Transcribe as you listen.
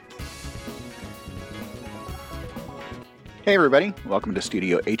Hey everybody, welcome to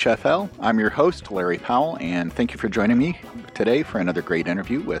Studio HFL. I'm your host, Larry Powell, and thank you for joining me today for another great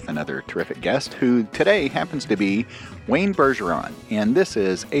interview with another terrific guest, who today happens to be Wayne Bergeron, and this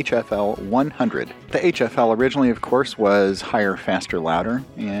is HFL100. The HFL originally, of course, was Higher, Faster, Louder,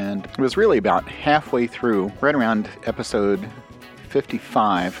 and it was really about halfway through, right around episode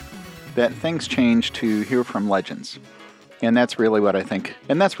 55, that things changed to Hear from Legends. And that's really what I think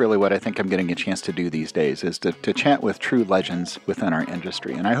I'm getting a chance to do these days, is to chat with true legends within our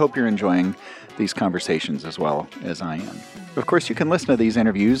industry. And I hope you're enjoying these conversations as well as I am. Of course, you can listen to these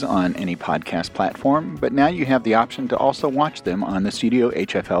interviews on any podcast platform, but now you have the option to also watch them on the Studio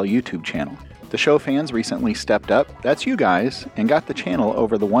HFL YouTube channel. The show fans recently stepped up, that's you guys, and got the channel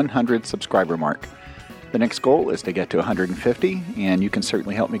over the 100 subscriber mark. The next goal is to get to 150, and you can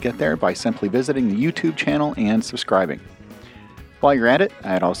certainly help me get there by simply visiting the YouTube channel and subscribing. While you're at it,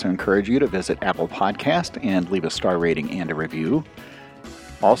 I'd also encourage you to visit Apple Podcast and leave a star rating and a review.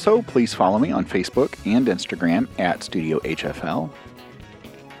 Also, please follow me on Facebook and Instagram at Studio HFL.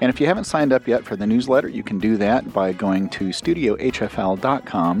 And if you haven't signed up yet for the newsletter, you can do that by going to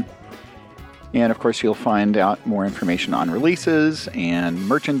studiohfl.com. And of course, you'll find out more information on releases and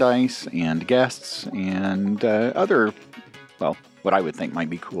merchandise and guests and other, what I would think might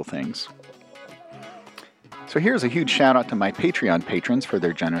be cool things. So here's a huge shout out to my Patreon patrons for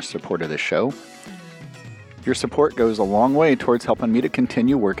their generous support of this show. Your support goes a long way towards helping me to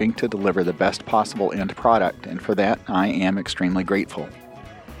continue working to deliver the best possible end product, and for that I am extremely grateful.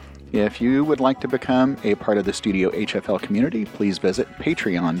 If you would like to become a part of the Studio HFL community, please visit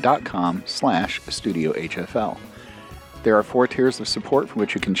patreon.com/studiohfl. There are 4 tiers of support from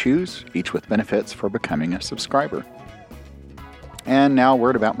which you can choose, each with benefits for becoming a subscriber. And now a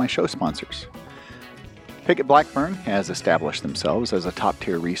word about my show sponsors. Pickett Blackburn has established themselves as a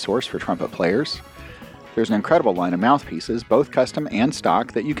top-tier resource for trumpet players. There's an incredible line of mouthpieces, both custom and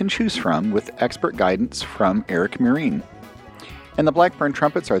stock, that you can choose from with expert guidance from Eric Murine. And the Blackburn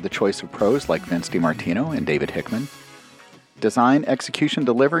trumpets are the choice of pros like Vince DiMartino and David Hickman. Design, execution,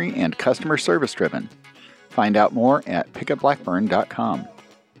 delivery, and customer service driven. Find out more at pickettblackburn.com.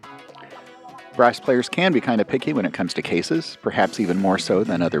 Brass players can be kind of picky when it comes to cases, perhaps even more so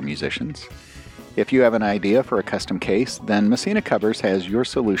than other musicians. If you have an idea for a custom case, then Messina Covers has your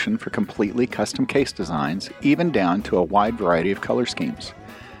solution for completely custom case designs, even down to a wide variety of color schemes.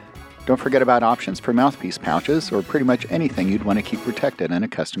 Don't forget about options for mouthpiece pouches or pretty much anything you'd want to keep protected in a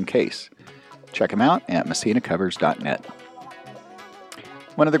custom case. Check them out at messinacovers.net.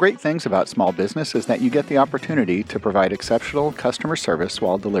 One of the great things about small business is that you get the opportunity to provide exceptional customer service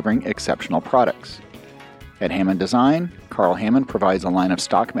while delivering exceptional products. At Hammond Design, Carl Hammond provides a line of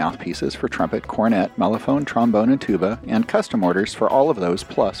stock mouthpieces for trumpet, cornet, mellophone, trombone, and tuba, and custom orders for all of those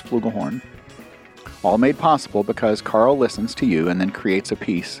plus flugelhorn. All made possible because Carl listens to you and then creates a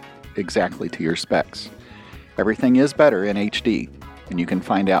piece exactly to your specs. Everything is better in HD, and you can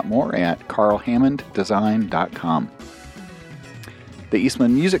find out more at carlhammonddesign.com. The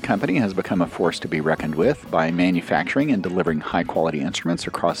Eastman Music Company has become a force to be reckoned with by manufacturing and delivering high-quality instruments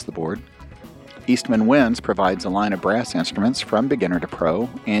across the board. Eastman Winds provides a line of brass instruments from beginner to pro,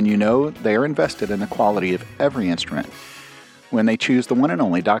 and you know they are invested in the quality of every instrument when they choose the one and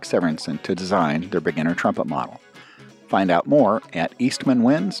only Doc Severinsen to design their beginner trumpet model. Find out more at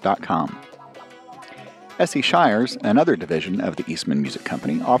eastmanwinds.com. S.E. Shires, another division of the Eastman Music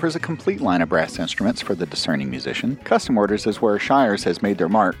Company, offers a complete line of brass instruments for the discerning musician. Custom orders is where Shires has made their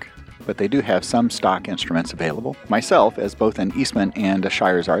mark, but they do have some stock instruments available. Myself, as both an Eastman and a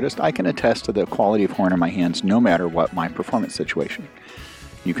Shires artist, I can attest to the quality of horn in my hands no matter what my performance situation.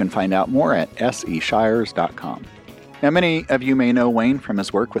 You can find out more at seshires.com. Now, many of you may know Wayne from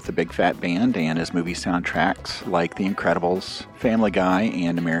his work with the Big Fat Band and his movie soundtracks like The Incredibles, Family Guy,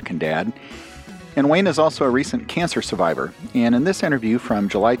 and American Dad. And Wayne is also a recent cancer survivor. And in this interview from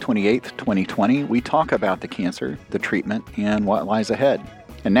July 28, 2020, we talk about the cancer, the treatment, and what lies ahead.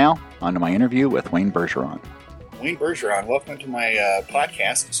 And now, on to my interview with Wayne Bergeron. Wayne Bergeron, welcome to my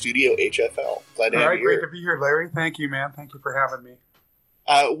podcast, Studio HFL. Glad to have you here. Great to be here, Larry. Thank you, man. Thank you for having me.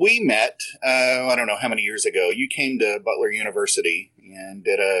 We met, I don't know how many years ago. You came to Butler University and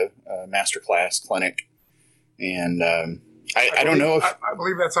did a masterclass clinic. And I don't know if... I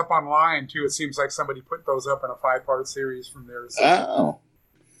believe that's up online, too. It seems like somebody put those up in a 5-part series from there.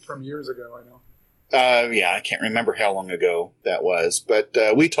 From years ago, I know. Yeah, I can't remember how long ago that was, but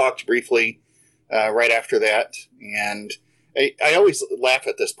we talked briefly right after that, and I always laugh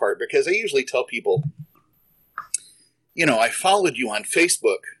at this part because I usually tell people, you know, I followed you on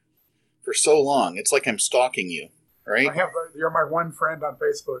Facebook for so long. It's like I'm stalking you, right? You're my one friend on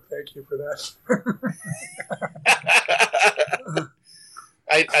Facebook. Thank you for that.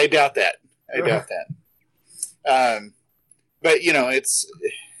 I doubt that. I doubt that. But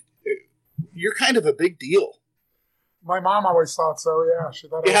you're kind of a big deal. My mom always thought so. Yeah, she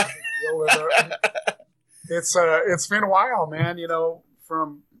thought I was a big deal. It's been a while, man.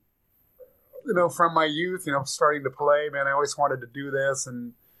 From my youth, starting to play, man, I always wanted to do this,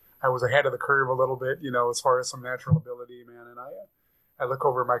 and I was ahead of the curve a little bit, as far as some natural ability, man. And I look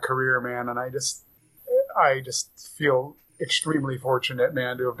over my career, man, and I just feel extremely fortunate,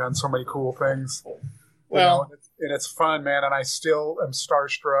 man, to have done so many cool things. Well, and it's fun, man. And I still am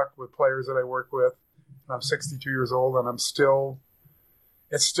starstruck with players that I work with. I'm 62 years old, and it's still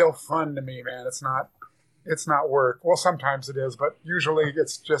fun to me, man. It's not work. Well, sometimes it is, but usually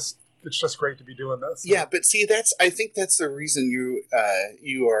it's just great to be doing this. Yeah, but see, I think that's the reason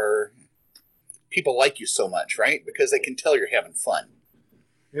you are, people like you so much, right? Because they can tell you're having fun.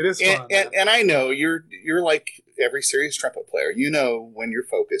 It is fun. And I know you're like every serious trumpet player. You know when you're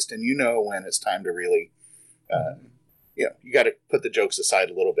focused, and you know when it's time to really, you got to put the jokes aside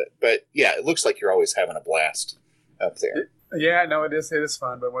a little bit. But yeah, it looks like you're always having a blast up there. Yeah, no, it is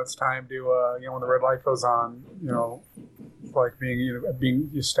fun. But when it's time to, when the red light goes on, like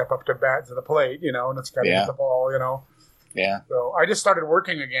you step up to the plate, and it's got to hit the ball, Yeah. So I just started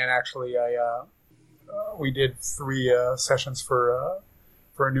working again. Actually, we did 3 sessions for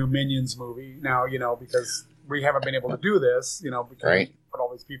a new Minions movie now, because we haven't been able to do this, because right. we put all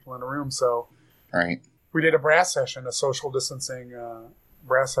these people in a room. So right. We did a brass session, a social distancing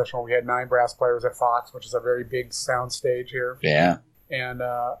brass session where we had 9 brass players at Fox, which is a very big sound stage here. Yeah. And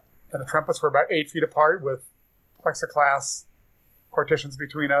the trumpets were about 8 feet apart with plexiglass partitions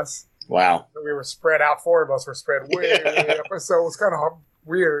between us. Wow. So we were spread out. 4 of us were spread way up. So it was kind of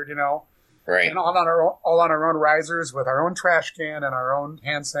weird, Right. And all on our own risers with our own trash can and our own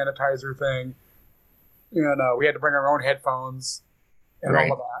hand sanitizer thing. And we had to bring our own headphones and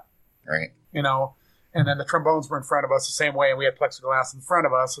all of that. Right. And then the trombones were in front of us the same way, and we had plexiglass in front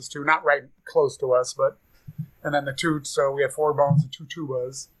of us as 2, not right close to us, and then so we had 4 bones and 2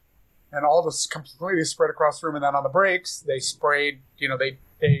 tubas, and all this completely spread across the room. And then on the breaks, they sprayed,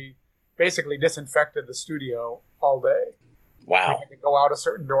 they basically disinfected the studio all day. Wow. We had to go out a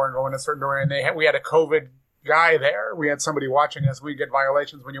certain door and go in a certain door, and we had a COVID guy there. We had somebody watching us. We'd get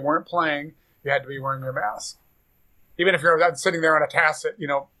violations when you weren't playing. You had to be wearing your mask. Even if you're sitting there on a tacet,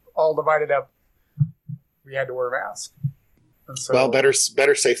 all divided up, we had to wear a mask. And so, well, better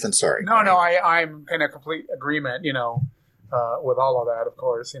safe than sorry. No, I'm in a complete agreement, with all of that, of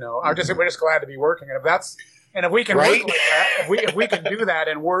course. We're just glad to be working. And if we can work like that, if we can do that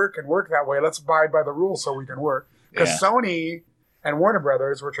and work that way, let's abide by the rules so we can work. Because Sony and Warner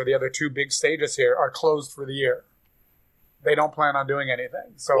Brothers, which are the other 2 big stages here, are closed for the year. They don't plan on doing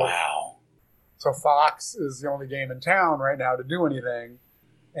anything. So, wow. So Fox is the only game in town right now to do anything.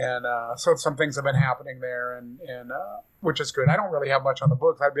 And so some things have been happening there, and which is good. I don't really have much on the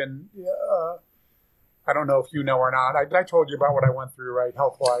books. I've been, I don't know if you know or not. I told you about what I went through, right,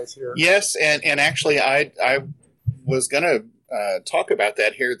 health-wise here. Yes, and actually I was going to talk about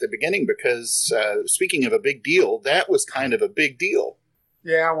that here at the beginning because speaking of a big deal, that was kind of a big deal.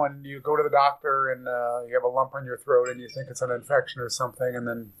 Yeah, when you go to the doctor and you have a lump on your throat and you think it's an infection or something, and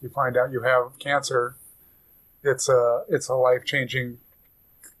then you find out you have cancer, it's a life-changing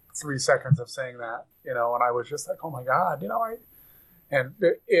 3 seconds of saying that, and I was just like, oh my God,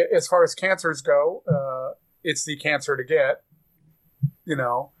 as far as cancers go, it's the cancer to get,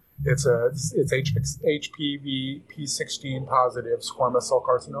 it's HPV P16 positive squamous cell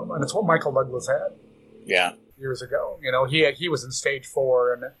carcinoma, and it's what Michael Douglas had. Yeah. Years ago, he was in stage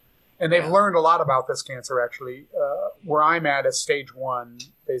 4, and they've learned a lot about this cancer actually. Where I'm at is stage 1,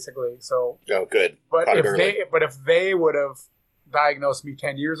 basically. So. Oh, good. But if they would have diagnosed me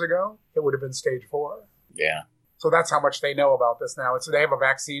 10 years ago, it would have been stage 4. Yeah. So that's how much they know about this now. They have a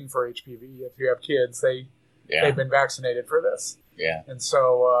vaccine for HPV. If you have kids, they've been vaccinated for this. Yeah. And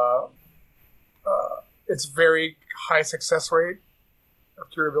so it's very high success rate of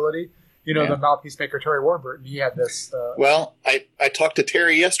curability. The mouthpiece maker, Terry Warburton, he had this. Well, I talked to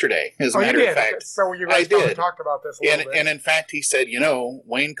Terry yesterday, as a matter of fact. So you guys probably talked about this a little bit. And in fact, he said,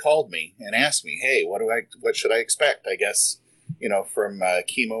 Wayne called me and asked me, hey, what should I expect, I guess, from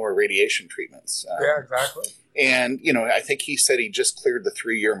chemo or radiation treatments. Yeah, exactly. And, I think he said he just cleared the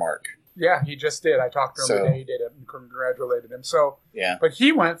 3-year mark. Yeah, he just did. I talked to him the day he did it and congratulated him. So, yeah. But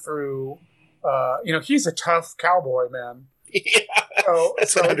he went through, he's a tough cowboy, man. Yeah,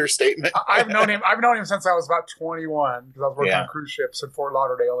 that's an understatement. I've known him since I was about 21 because I was working on cruise ships in Fort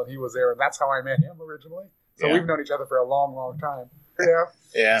Lauderdale, and he was there, and that's how I met him originally. So we've known each other for a long, long time. Yeah.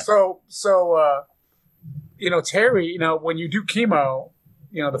 Yeah. So Terry, when you do chemo,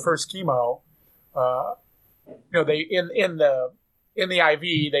 the first chemo, they in the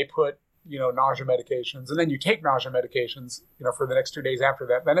IV they put nausea medications, and then you take nausea medications for the next 2 days after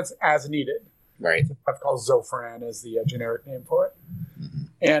that. Then it's as needed. Right. It's called Zofran is the generic name for it.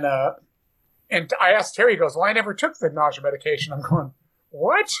 And I asked Terry, he goes, well, I never took the nausea medication. I'm going,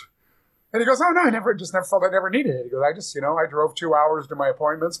 what? And he goes, oh, no, I never felt I never needed it. He goes, I just, I drove 2 hours to my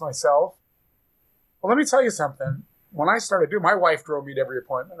appointments myself. Well, let me tell you something. When I started doing, my wife drove me to every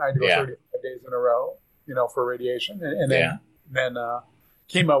appointment. I do 35 days in a row, for radiation. And then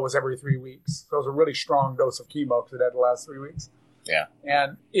chemo was every 3 weeks. So it was a really strong dose of chemo because it had to last 3 weeks. Yeah.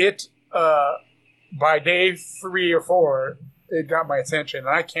 And it, by day 3 or 4, it got my attention. And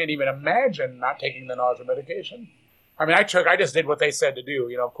I can't even imagine not taking the nausea medication. I mean, I just did what they said to do.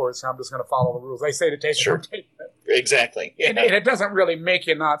 Of course, I'm just going to follow the rules. They say to take it, I'm taking it. Exactly. Yeah. And it doesn't really make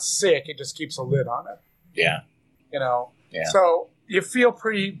you not sick. It just keeps a lid on it. Yeah. Yeah. So you feel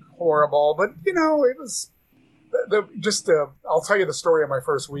pretty horrible, but it was I'll tell you the story of my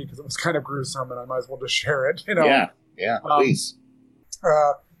first week because it was kind of gruesome, and I might as well just share it. Yeah, please.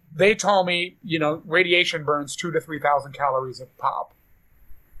 They told me, radiation burns 2,000 to 3,000 calories a pop,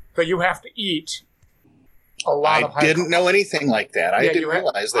 so you have to eat a lot of. I didn't know anything like that. I didn't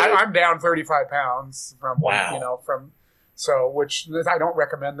realize that. I'm down 35 pounds from which I don't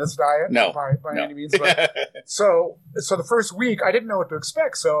recommend this diet by any means. But so the first week I didn't know what to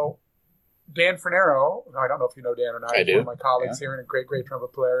expect. So Dan Fernero, I don't know if you know Dan or not. I do. One of my colleagues here and a great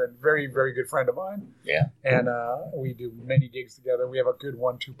trumpet player and very, very good friend of mine. Yeah. And we do many gigs together. We have a good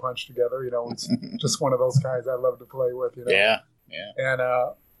 1-2 punch together. It's just one of those guys I love to play with. Yeah.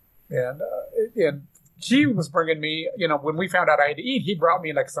 And he was bringing me, when we found out I had to eat, he brought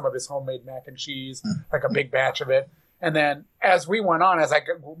me like some of his homemade mac and cheese, like a big batch of it. And then as we went on, as it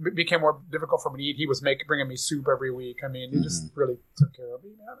became more difficult for me to eat, he was bringing me soup every week. I mean, he just really took care of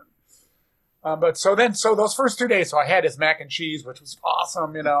me, man. But so those first 2 days, so I had his mac and cheese, which was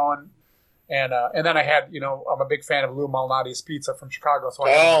awesome, and then I had, I'm a big fan of Lou Malnati's pizza from Chicago. So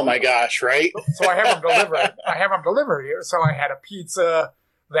my gosh, right? So I have them delivered here. So I had a pizza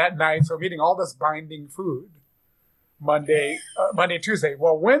that night. So I'm eating all this binding food Monday, Tuesday.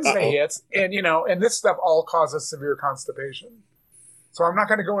 Well, Wednesday hits, and this stuff all causes severe constipation. So I'm not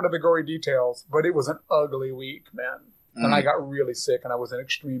going to go into the gory details, but it was an ugly week, man. And I got really sick, and I was in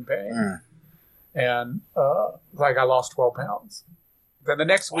extreme pain. And I lost 12 pounds. Then the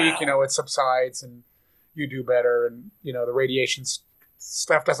next week, it subsides and you do better. And, the radiation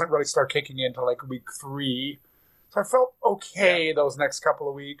stuff doesn't really start kicking in until like week 3. So I felt okay those next couple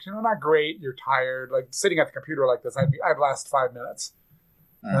of weeks. Not great. You're tired. Like sitting at the computer like this, I'd last 5 minutes.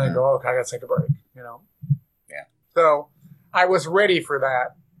 And I go, okay, I got to take a break, Yeah. So I was ready for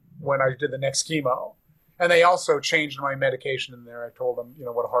that when I did the next chemo. And they also changed my medication in there. I told them,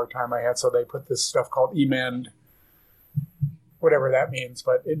 what a hard time I had. So they put this stuff called Emend, whatever that means,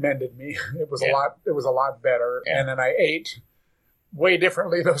 but it mended me. It was a lot better. Yeah. And then I ate way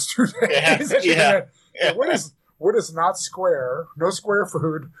differently those 2 days. What is not square? No square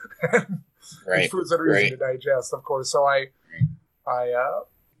food. Right. Foods that are easy to digest, of course. So I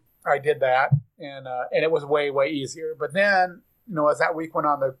did that, and it was way, way easier. But then, as that week went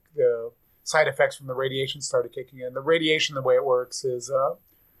on, the side effects from the radiation started kicking in. The radiation, the way it works is,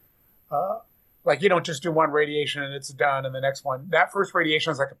 you don't just do one radiation and it's done, and the next one. That first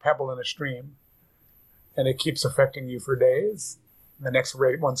radiation is like a pebble in a stream, and it keeps affecting you for days. And the next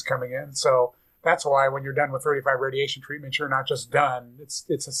one's coming in. So that's why when you're done with 35 radiation treatments, you're not just done.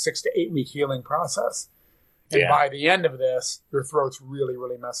 It's a 6 to 8 week healing process. And by the end of this, your throat's really,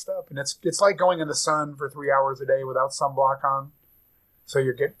 really messed up. And it's like going in the sun for 3 hours a day without sunblock on. So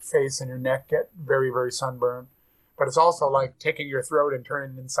your face and your neck get very, very sunburned. But it's also like taking your throat and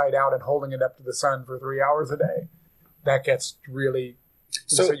turning it inside out and holding it up to the sun for 3 hours a day. That gets really...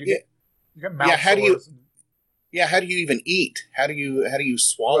 So you get mouth sores. How do you even eat? How do you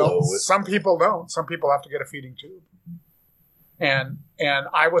swallow? Well, some people don't. Some people have to get a feeding tube. And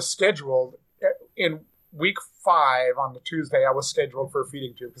I was scheduled in week 5 on the Tuesday. I was scheduled for a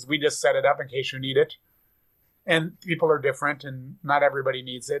feeding tube because we just set it up in case you need it. And people are different, and not everybody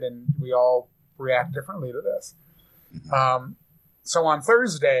needs it, and we all react differently to this. So on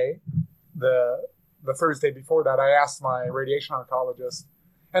Thursday, the Thursday before that, I asked my radiation oncologist,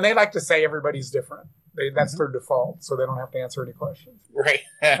 and they like to say everybody's different. That's their default, so they don't have to answer any questions. Right.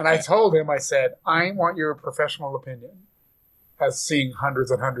 And I told him, I said, I want your professional opinion as seeing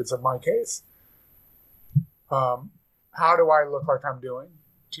hundreds and hundreds of my case. How do I look like I'm doing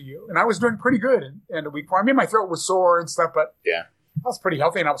to you? And I was doing pretty good in a week. I mean, my throat was sore and stuff, but I was pretty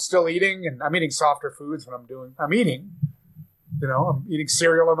healthy, and I was still eating, and I'm eating softer foods when I'm eating. I'm eating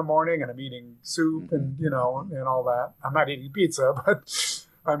cereal in the morning and I'm eating soup and, and all that. I'm not eating pizza, but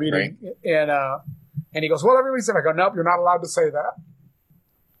I'm eating. Right. And he goes, well, everybody's in. I go, nope, you're not allowed to say that.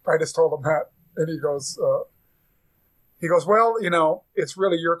 I just told him that. And he goes, well, it's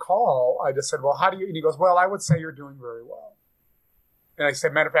really your call. I just said, well, how do you, and he goes, well, I would say you're doing very well. And I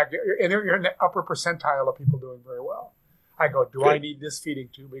said, matter of fact, you're in the upper percentile of people doing very well. I go, do I need this feeding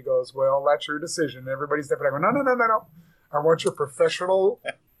tube? He goes, well, that's your decision. Everybody's different. I go, no. I want your professional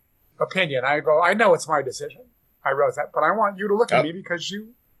opinion. I go, I know it's my decision. I realize that, but I want you to look at me because you.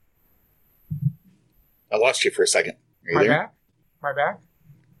 I lost you for a second. Are you there? My back?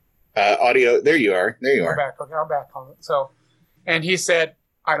 Audio. There you are. I'm back. Okay, I'm back on it. So, and he said,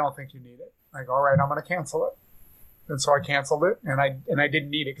 I don't think you need it. I go, all right, I'm going to cancel it. And so I canceled it, and I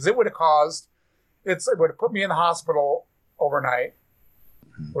didn't need it because it would have put me in the hospital overnight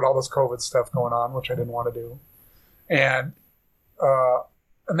with all this COVID stuff going on, which I didn't want to do. And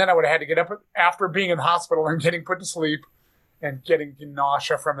then I would have had to get up after being in the hospital and getting put to sleep and getting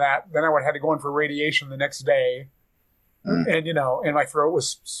nausea from that. Then I would have had to go in for radiation the next day. And, and my throat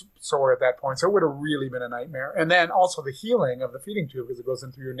was sore at that point. So it would have really been a nightmare. And then also the healing of the feeding tube because it goes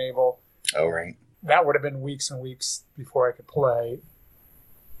in through your navel. Oh, right. That would have been weeks and weeks before I could play.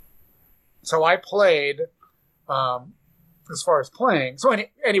 So I played as far as playing. So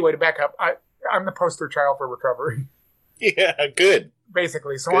anyway, to back up, I'm the poster child for recovery. Yeah, good.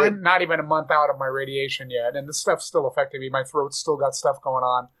 Basically. So good. I'm not even a month out of my radiation yet. And the stuff's still affecting me. My throat's still got stuff going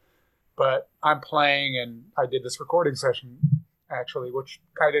on. But I'm playing, and I did this recording session, actually, which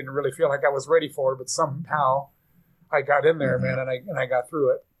I didn't really feel like I was ready for. But somehow I got in there, man, and I got through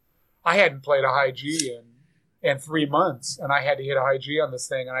it. I hadn't played a high G in 3 months, and I had to hit a high G on this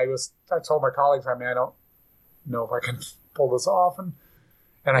thing. And I told my colleagues, I don't know if I can pull this off. And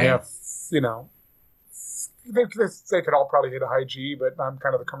I have, they could all probably hit a high G, but I'm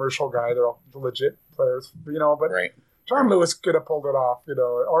kind of the commercial guy. They're all legit players, but right. John Lewis could have pulled it off,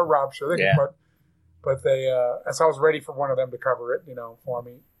 or Rob Sure. But they, so I was ready for one of them to cover it, for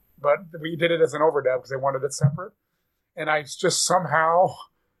me. But we did it as an overdub because they wanted it separate. And I just somehow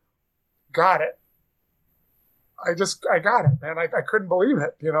got it. I got it, man. I couldn't believe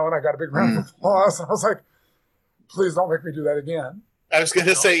it, and I got a big round of applause. I was like, please don't make me do that again. I was going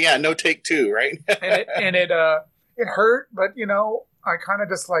to say, no take two, right? and it hurt, but I kind of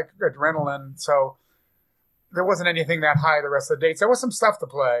just like adrenaline. So there wasn't anything that high the rest of the dates. There was some stuff to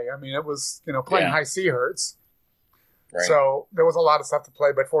play. I mean, it was, playing high C hurts. Right. So there was a lot of stuff to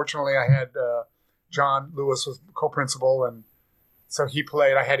play, but fortunately I had John Lewis was co-principal, and so he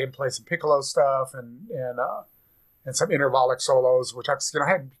played. I had him play some piccolo stuff and some intervallic solos, which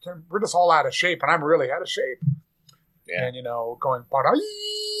we're just all out of shape, and I'm really out of shape. Yeah. And, going, was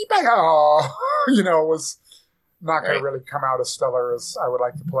not going to really come out as stellar as I would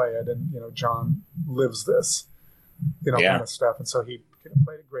like to play it. And, John lives this, kind of stuff. And so he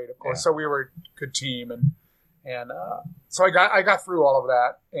played it great, of course. Yeah. So we were a good team. And so I got through all of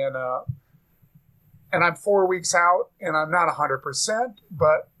that. And I'm 4 weeks out, and I'm not 100%,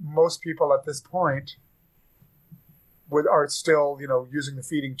 but most people at this point are still, using the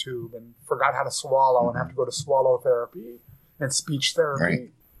feeding tube and forgot how to swallow and have to go to swallow therapy and speech therapy.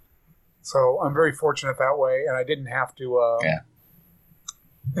 Right. So I'm very fortunate that way, and I didn't have to.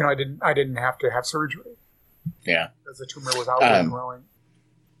 I didn't have to have surgery. Yeah, because the tumor was outward growing.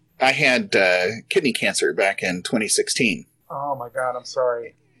 I had kidney cancer back in 2016. Oh my God, I'm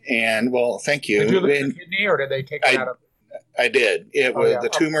sorry. And thank you. Did you lose the kidney, or did they take it out of? I did. The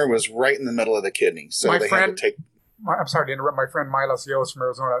tumor was right in the middle of the kidney, so had to take. I'm sorry to interrupt. My friend Milos Yos from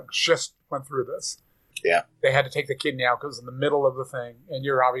Arizona just went through this. Yeah. They had to take the kidney out because it was in the middle of the thing. And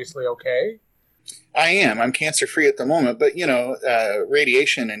you're obviously okay? I am. I'm cancer-free at the moment. But,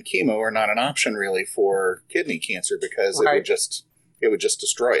 radiation and chemo are not an option really for kidney cancer because it would just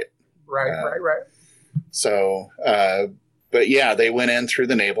destroy it. Right. So, but yeah, they went in through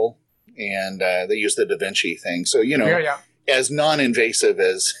the navel and they used the Da Vinci thing. So, as non-invasive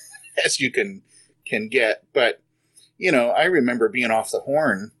as you can get. But, I remember being off the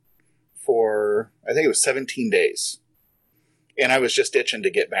horn for, I think it was 17 days. And I was just itching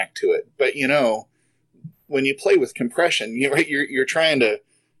to get back to it. But, when you play with compression, you're trying to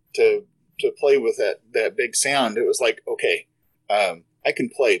play with that big sound. It was like, okay, I can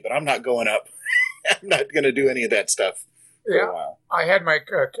play, but I'm not going up. I'm not going to do any of that stuff for a while. I had my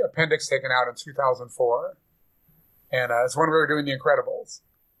appendix taken out in 2004. And it's when we were doing The Incredibles.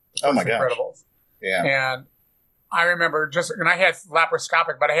 Oh, my gosh. Incredibles. Yeah. And I remember and I had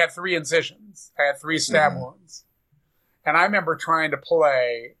laparoscopic, but I had 3 incisions. I had 3 stab wounds. And I remember trying to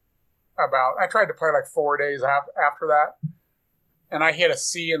play I tried to play like 4 days after that. and I hit a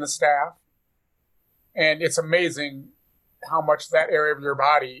C in the staff. And it's amazing how much that area of your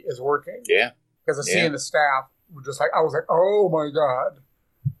body is working. Yeah. Because a C in the staff, I was like, oh my God.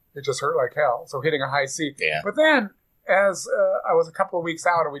 It just hurt like hell. So hitting a high C. Yeah. But then, as I was a couple of weeks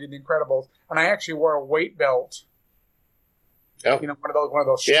out and we did the Incredibles, and I actually wore a weight belt. Oh. You know, one of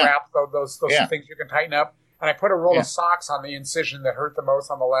those straps, those things you can tighten up. And I put a roll of socks on the incision that hurt the most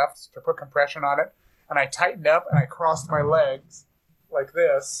on the left to put compression on it. And I tightened up and I crossed my legs like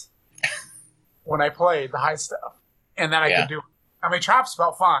this when I played the high stuff. And then I could do it. My chops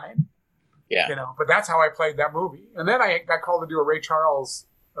felt fine. Yeah. You know, but that's how I played that movie. And then I got called to do a Ray Charles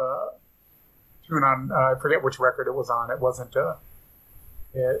tune on, I forget which record it was on. It wasn't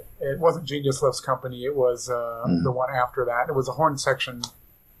it wasn't Genius Loves Company. It was the one after that. It was a horn section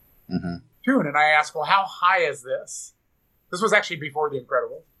tune. And I asked, well, how high is this? This was actually before The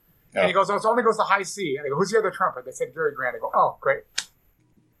Incredibles. And he goes, oh, it only goes to high C. And I go, who's the other trumpet? They said Gary Grant. I go, oh, great.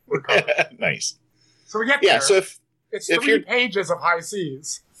 We're covered. Nice. So we get there. So it's 3 pages of high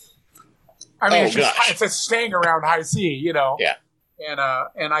C's. I mean, it's just staying around high C, you know. Yeah. And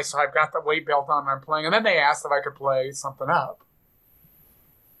I've got the weight belt on and I'm playing. And then they asked if I could play something up.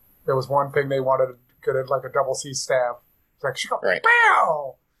 There was one thing they wanted to get like a double C staff. It's like, she go,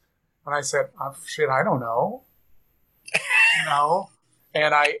 bow! And I said, oh, shit, I don't know. You know?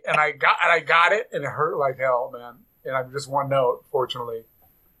 And I got it, and it hurt like hell, man. And I'm just one note, fortunately.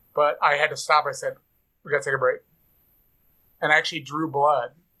 But I had to stop. I said, we got to take a break. And I actually drew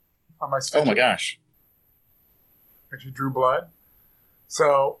blood on my stitches. Oh, my gosh. Actually drew blood.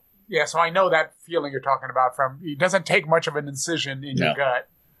 So, so I know that feeling you're talking about it doesn't take much of an incision in your gut.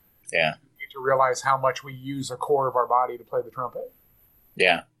 Yeah. To realize how much we use a core of our body to play the trumpet.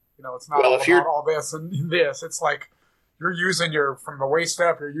 Yeah. You know, it's not all about all this and this. It's like you're using from the waist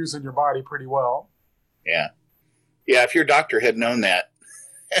up, you're using your body pretty well. Yeah. Yeah, if your doctor had known that,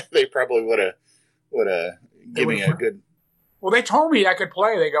 they probably would have given me a good... Well, they told me I could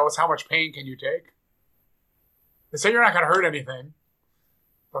play. They go, it's how much pain can you take? They say you're not going to hurt anything.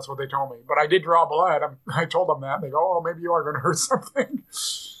 That's what they told me. But I did draw blood. I told them that. And they go, oh, maybe you are going to hurt something.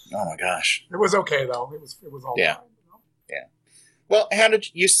 Oh, my gosh. It was okay, though. It was all fine. You know? Yeah. Well, how did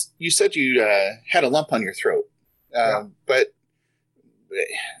you said you had a lump on your throat. But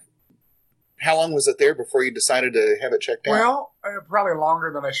how long was it there before you decided to have it checked out? Well, probably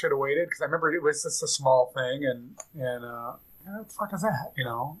longer than I should have waited because I remember it was just a small thing, and what the fuck is that? You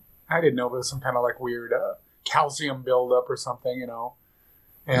know, I didn't know if it was some kind of like weird calcium buildup or something, you know.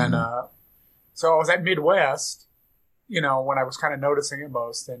 And so I was at Midwest, you know, when I was kind of noticing it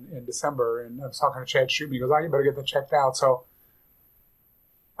most in December, and I was talking to Chad Schubin. He goes, "Oh, you better get that checked out." So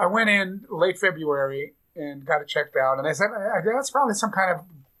I went in late February and got it checked out, and they said that's probably some kind of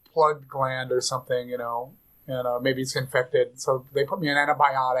plug gland or something, you know, and maybe it's infected. So they put me on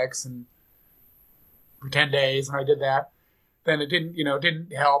antibiotics and for 10 days, and I did that. Then it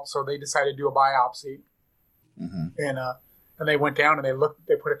didn't help, so they decided to do a biopsy, and they went down and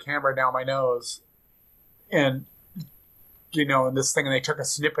they put a camera down my nose, and and this thing, and they took a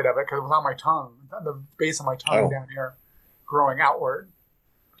snippet of it because it was on my tongue, the base of my tongue down here, growing outward.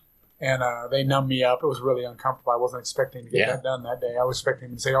 And they numbed me up. It was really uncomfortable. I wasn't expecting to get that done that day. I was expecting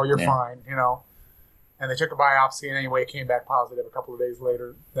them to say, "Oh, you're fine," you know. And they took a biopsy, and anyway, it came back positive a couple of days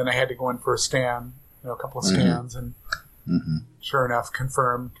later. Then I had to go in for a scan, a couple of scans, and sure enough,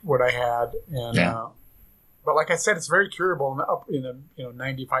 confirmed what I had. And but like I said, it's very curable, up in a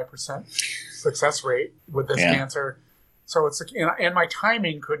 95% success rate with this cancer. So it's and my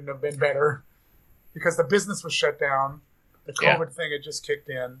timing couldn't have been better because the business was shut down. The COVID thing had just kicked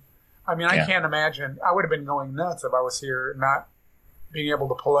in. I mean, I can't imagine. I would have been going nuts if I was here not being able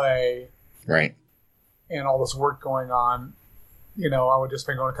to play. Right. And all this work going on. You know, I would just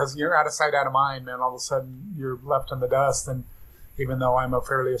been going, because you're out of sight, out of mind, man. All of a sudden, you're left in the dust. And even though I'm a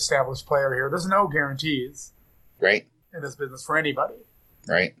fairly established player here, there's no guarantees. Right. In this business for anybody.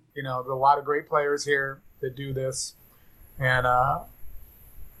 Right. You know, there are a lot of great players here that do this. And,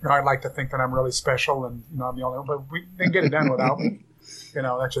 I'd like to think that I'm really special and, I'm the only one, but we didn't get it done without me.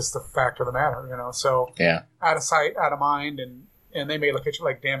 That's just the fact of the matter, So out of sight, out of mind, and they may look at you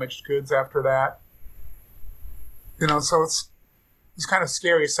like damaged goods after that. So it's kind of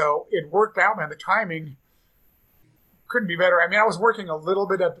scary. So it worked out, man. The timing couldn't be better. I mean, I was working a little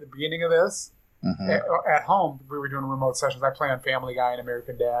bit at the beginning of this at home. We were doing remote sessions. I play on Family Guy and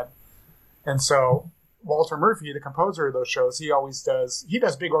American Dad. And so Walter Murphy, the composer of those shows, he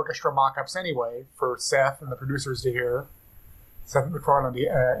does big orchestra mock-ups anyway for Seth and the producers to hear. Seth MacFarlane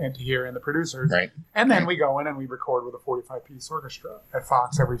and to hear and the producers. Right. And then we go in and we record with a 45-piece orchestra at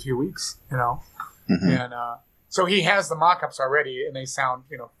Fox every few weeks, And So he has the mock-ups already, and they sound,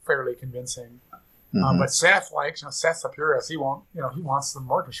 fairly convincing. But Seth Seth's a purist. He won't, he wants the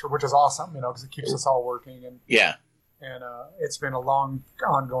orchestra, which is awesome, because it keeps us all working. And and it's been a long,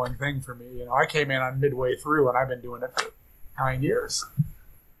 ongoing thing for me. I came in on midway through, and I've been doing it for 9 years.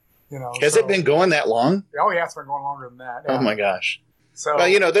 Has it been going that long? Oh yeah, it's been going longer than that. Yeah. Oh my gosh. So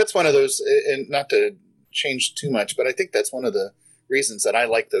that's one of those, and not to change too much, but I think that's one of the reasons that I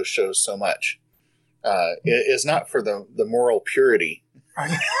like those shows so much. Is not for the moral purity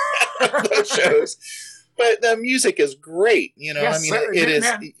of those shows, but the music is great. Yes, it is.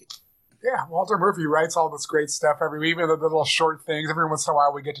 Yeah, Walter Murphy writes all this great stuff even the little short things. Every once in a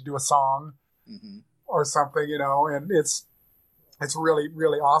while, we get to do a song or something, and it's really,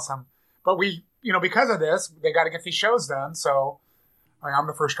 really awesome. But we, because of this, they got to get these shows done. So I'm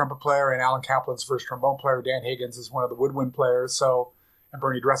the first trumpet player, and Alan Kaplan's first trombone player. Dan Higgins is one of the woodwind players. And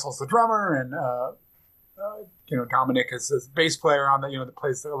Bernie Dressel's the drummer, and Dominic is the bass player on that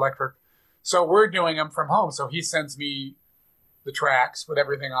plays the electric. So we're doing them from home. So he sends me the tracks with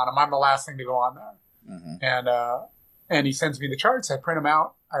everything on them. I'm the last thing to go on there, and he sends me the charts. I print them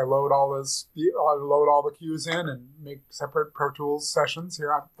out. I load all the cues in and make separate Pro Tools sessions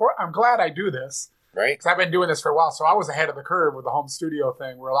here. I'm glad I do this, right? Because I've been doing this for a while. So I was ahead of the curve with the home studio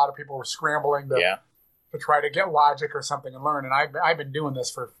thing, where a lot of people were scrambling to try to get Logic or something and learn. And I've been doing this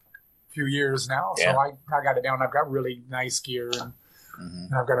for a few years now. So I got it down. I've got really nice gear, and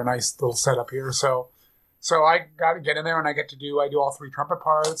I've got a nice little setup here. So I got to get in there, and I do all 3 trumpet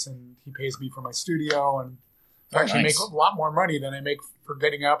parts, and he pays me for my studio, and I actually make a lot more money than I make for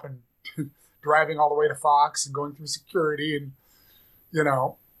getting up and driving all the way to Fox and going through security, and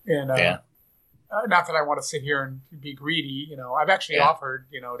not that I want to sit here and be greedy. I've actually offered,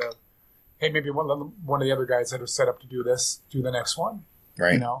 to, hey, maybe one of the other guys that are set up to do this, do the next one,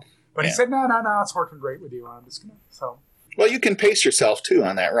 right? But he said, no, it's working great with you. I'm just gonna Well, you can pace yourself too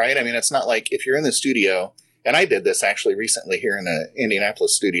on that, right? I mean, it's not like if you're in the studio, and I did this actually recently here in the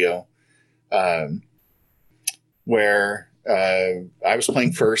Indianapolis studio, where I was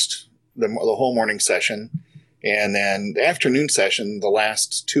playing first the whole morning session, and then the afternoon session, the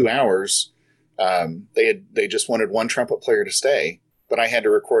last 2 hours, they just wanted one trumpet player to stay, but I had to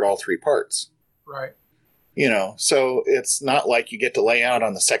record all 3 parts. Right. So it's not like you get to lay out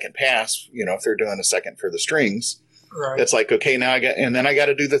on the second pass, if they're doing a second for the strings. Right. It's like, okay, now I got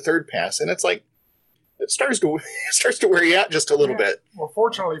to do the third pass. And it's like, it starts to wear you out just a little bit. Well,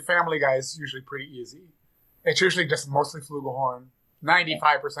 fortunately, Family Guy is usually pretty easy. It's usually just mostly flugelhorn,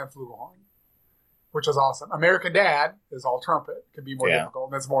 95% flugelhorn, which is awesome. American Dad is all trumpet. It can be more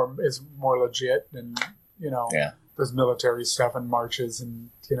difficult. And it's more legit, and there's military stuff and marches, and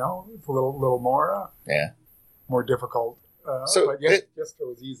it's a little more more difficult. But yesterday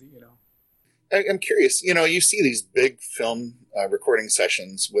was easy. I'm curious. You see these big film recording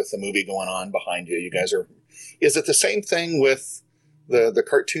sessions with the movie going on behind you. You guys are. Is it the same thing with the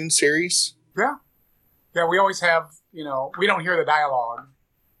cartoon series? Yeah. Yeah, we always have, we don't hear the dialogue.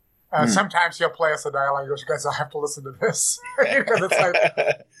 Sometimes he'll play us the dialogue. He goes, you guys, I have to listen to this. Because it's like,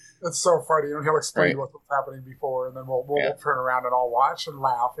 it's so funny. He'll explain what's happening before, and then we'll turn around and all watch and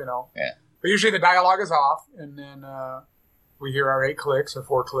laugh, Yeah. But usually the dialogue is off, and then we hear our 8 clicks or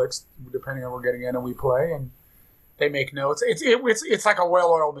 4 clicks, depending on what we're getting in, and we play, and they make notes. It's like a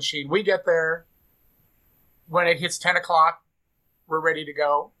well-oiled machine. We get there. When it hits 10 o'clock, we're ready to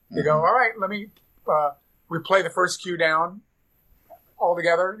go. You go, all right, let me... we play the first cue down all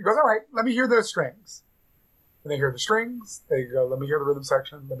together. He goes, all right, let me hear the strings. And they hear the strings. They go, let me hear the rhythm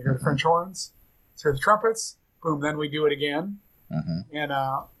section. Let me hear the French horns. Let's hear the trumpets. Boom, then we do it again.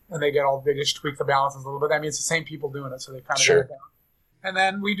 And they just tweak the balances a little bit. I mean, it's the same people doing it, so they kind of get it down. And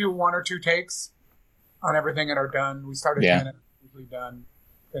then we do 1 or 2 takes on everything and are done. We start at 10 and usually done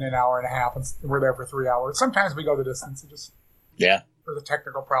in an hour and a half, and we're there for 3 hours. Sometimes we go the distance, just for the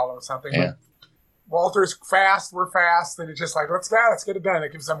technical problem or something. Yeah. But Walter's fast, we're fast, and it's just like, let's get it done.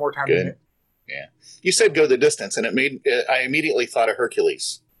 It gives them more time to do it. Yeah. You said go the distance, and I immediately thought of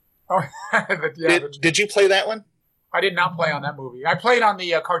Hercules. Oh, did you play that one? I did not play on that movie. I played on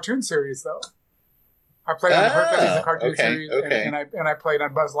the cartoon series, though. I played on the Hercules, the cartoon series, and I played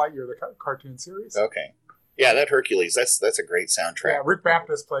on Buzz Lightyear, the cartoon series. Okay. Yeah, that Hercules, that's a great soundtrack. Yeah, Rick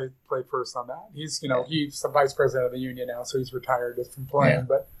Baptist played first on that. He's he's the vice president of the union now, so he's retired just from playing,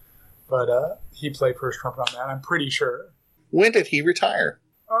 but he played first trumpet on that, I'm pretty sure. When did he retire?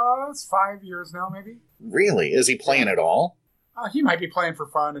 It's 5 years now, maybe. Really? Is he playing at all? He might be playing for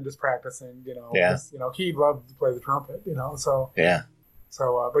fun and just practicing, he loved to play the trumpet, so. Yeah.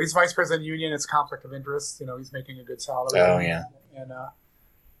 So, but he's vice president of the union. It's conflict of interest. He's making a good salary. Oh, yeah.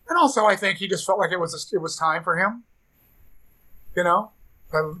 And also, I think he just felt like it was time for him. You know,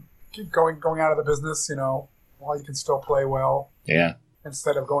 keep going out of the business. You know, while you can still play well. Yeah.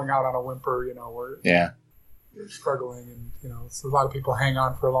 Instead of going out on a whimper, you know, where you're struggling, and you know, so a lot of people hang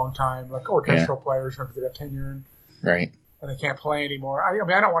on for a long time, like orchestral players, because they got tenure, and they can't play anymore. I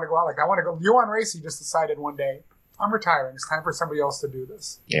mean, I don't want to go out like that. I want to go. Johan Racy just decided one day, I'm retiring. It's time for somebody else to do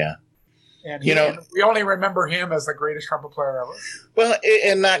this. Yeah. And and we only remember him as the greatest trumpet player ever. Well,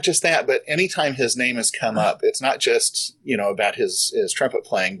 and not just that, but anytime his name has come up, it's not just, you know, about his trumpet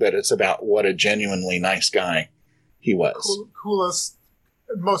playing, but it's about what a genuinely nice guy he was. Coolest,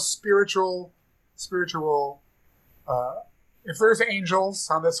 most spiritual. If there's angels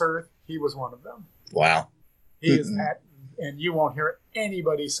on this earth, he was one of them. Wow. He is that, and you won't hear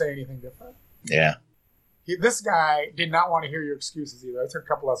anybody say anything different. Yeah. This guy did not want to hear your excuses either. I took a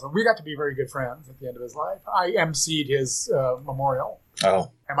couple lessons. We got to be very good friends at the end of his life. I emceed his memorial.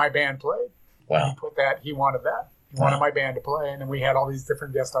 Oh. And my band played. Wow. And he wanted that. He wanted my band to play, and then we had all these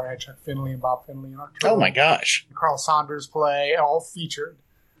different guest stars. I had Chuck Finley and Bob Finley and oh my gosh. And Carl Saunders play, all featured.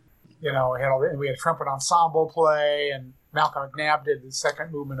 You know, we had a trumpet ensemble play, and Malcolm McNabb did the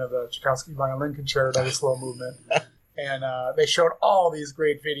second movement of the Tchaikovsky Violin Concerto, the slow movement. And they showed all these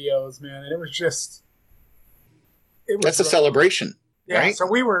great videos, man, and it was just... That's a celebration, right? Yeah,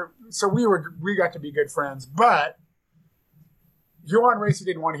 so we got to be good friends, but Johan Racy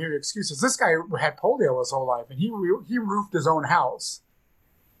didn't want to hear your excuses. This guy had polio his whole life, and he roofed his own house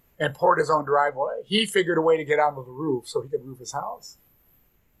and poured his own driveway. He figured a way to get onto the roof so he could roof his house.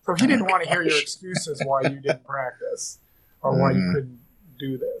 So he didn't want to hear your excuses why you didn't practice or why you couldn't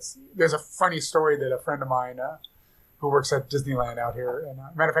do this. There's a funny story that a friend of mine who works at Disneyland out here, and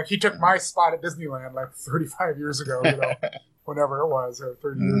matter of fact, he took my spot at Disneyland like 35 years ago, you know, whenever it was, or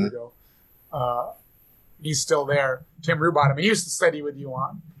 30 years ago. He's still there. Tim Rubottom. He used to study with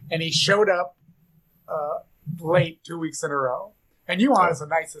Yuan, and he showed up late 2 weeks in a row. And Yuan is the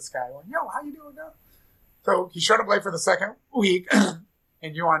nicest guy. Like, yo, how you doing now? So he showed up late for the second week,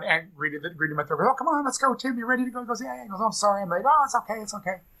 and Yuan greeted him at the door. Oh, come on, let's go, Tim. You ready to go? He goes, yeah. He goes, oh, I'm sorry. I'm late. Oh, it's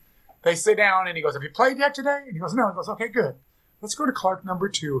okay. They sit down, and he goes, have you played yet today? And he goes, no. He goes, okay, good. Let's go to Clark number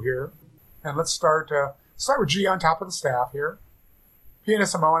 2 here, and let's start with G on top of the staff here.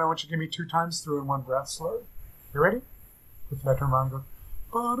 Pianissimo, Simone, I want you to give me 2 times through in 1 breath, slowly. You ready? Put the metronome on, go.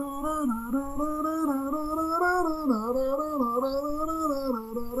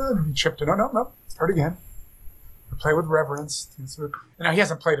 And he chipped it. No. Start again. Play with reverence. And now he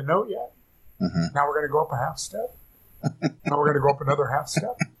hasn't played a note yet. Now we're going to go up a half step. Now we're going to go up another half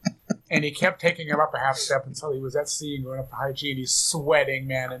step. And he kept taking him up a half step until he was at C and going up to high G, and he's sweating,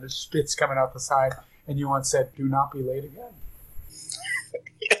 man, and his spit's coming out the side. And Yuan said, do not be late again.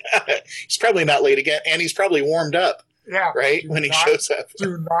 Yeah, he's probably not late again, and he's probably warmed up. Yeah. Right? When he shows up.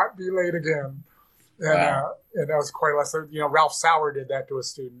 Do not be late again. And, and that was quite less. You know, Ralph Sauer did that to a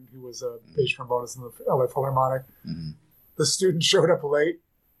student who was a bass trombonist in the LA Philharmonic. The student showed up late,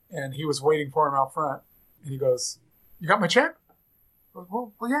 and he was waiting for him out front. And he goes, you got my check? I goes,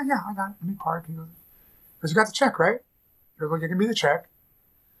 well, yeah, I got it. Let me park. He goes, you got the check, right? He goes, well, give me the check.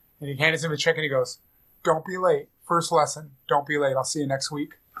 And he hands him the check, and he goes, don't be late. First lesson, don't be late. I'll see you next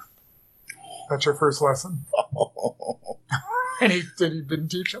week. That's your first lesson. And he didn't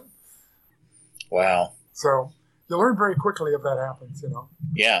teach him. Wow. So you learn very quickly if that happens, you know.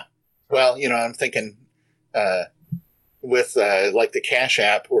 Yeah. Well, you know, I'm thinking with like the Cash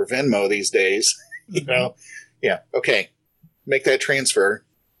App or Venmo these days, you know. Yeah. Okay. Make that transfer.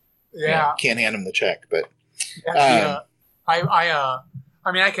 Yeah. Can't hand him the check, but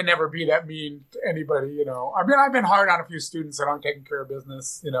I mean, I can never be that mean to anybody, you know. I mean, I've been hard on a few students that aren't taking care of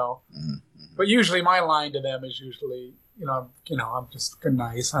business, you know. But usually my line to them is usually, I'm just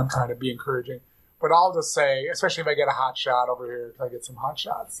nice. I'm trying to be encouraging. But I'll just say, especially if I get a hot shot over here, if I get some hot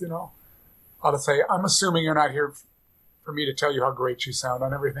shots, you know, I'll just say, I'm assuming you're not here for me to tell you how great you sound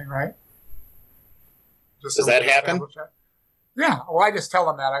on everything, right? Just does that happen? Yeah. Well, I just tell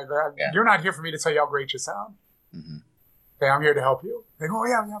them that. You're not here for me to tell you how great you sound. Okay, I'm here to help you. They go, oh,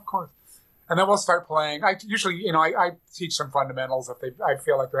 yeah, of course. And then we'll start playing. I usually, I teach some fundamentals if I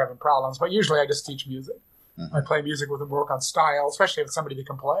feel like they're having problems. But usually I just teach music. I play music with them, work on style, especially if it's somebody that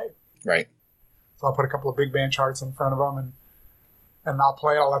can play. Right. So I'll put a couple of big band charts in front of them, and I'll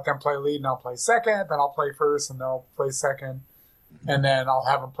play. I'll let them play lead, and I'll play second. Then I'll play first, and they'll play second. And then I'll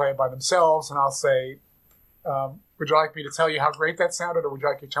have them play it by themselves, and I'll say, would you like me to tell you how great that sounded, or would you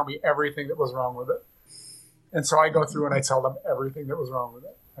like to tell me everything that was wrong with it? And so I go through and I tell them everything that was wrong with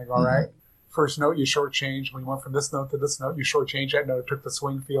it. I go, all right, first note, you shortchanged. When you went from this note to this note, you shortchanged that note. It took the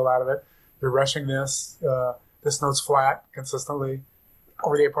swing feel out of it. You're rushing this. This note's flat consistently.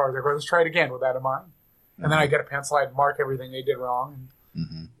 over the 8 bars. I go, let's try it again with that in mind. And then I get a pencil, I'd mark everything they did wrong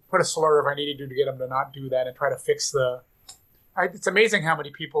and put a slur if I needed to get them to not do that and try to fix it's amazing how many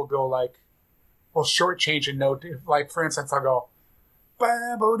people go like, well, shortchange a note. Like, for instance, I'll go,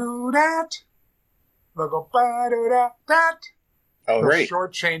 ba-bo-do-dat. They'll go, ba-do-da-dat. Oh, right.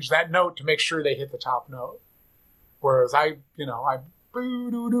 Shortchange that note to make sure they hit the top note. Whereas I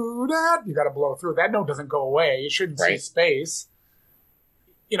boo-do-do-dat, you got to blow through. That note doesn't go away. You shouldn't see space.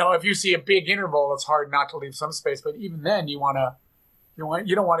 If you see a big interval, it's hard not to leave some space. But even then, you don't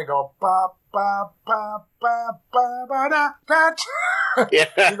want to go ba ba ba ba ba ba da that.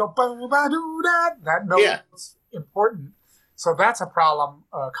 Yeah. You go ba ba do that. That note is important. So that's a problem,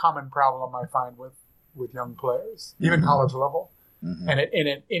 a common problem I find with young players, even college level. Mm-hmm.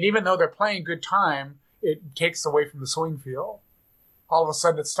 And even though they're playing good time, it takes away from the swing feel. All of a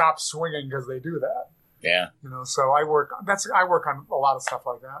sudden, it stops swinging because they do that. Yeah. So I work on a lot of stuff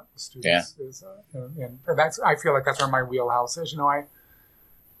like that with students. Yeah. And that's, I feel like that's where my wheelhouse is. I'm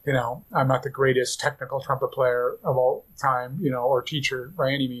not the greatest technical trumpet player of all time, or teacher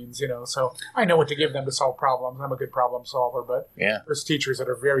by any means, so I know what to give them to solve problems. I'm a good problem solver, but there's teachers that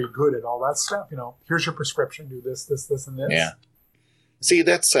are very good at all that stuff. Here's your prescription, do this, this, this, and this. Yeah. See,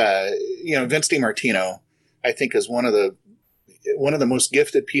 that's, Vince DiMartino, I think, is one of the most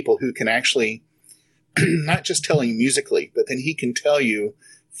gifted people who can actually not just tell you musically, but then he can tell you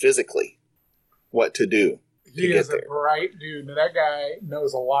physically what to do. He is a bright dude. That guy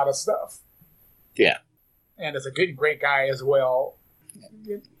knows a lot of stuff. Yeah. And is a great guy as well.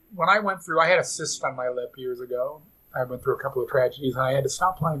 When I had a cyst on my lip years ago. I went through a couple of tragedies, and I had to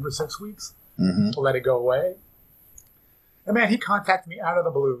stop playing for 6 weeks to let it go away. And man, he contacted me out of the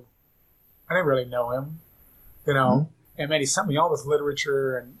blue. I didn't really know him, And man, he sent me all this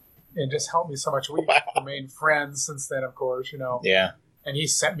literature and just helped me so much. We've remained friends since then, of course, Yeah. And he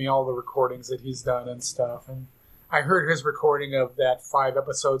sent me all the recordings that he's done and stuff. And I heard his recording of that 5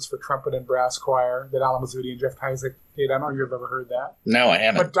 episodes for trumpet and brass choir that Alan Mazzuti and Jeff Tyzik did. I don't know if you've ever heard that. No, I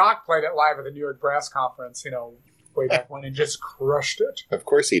haven't. But Doc played it live at the New York Brass Conference, way back when, and just crushed it. Of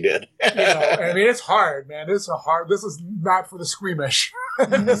course he did. I mean, it's hard, man. This is not for the squeamish,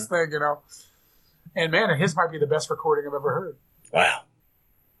 this thing, And man, his might be the best recording I've ever heard. Wow.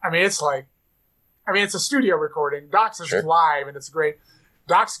 I mean, it's a studio recording. Doc's is live, and it's great.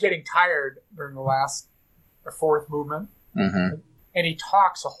 Doc's getting tired during the 4th movement. Mm-hmm. And he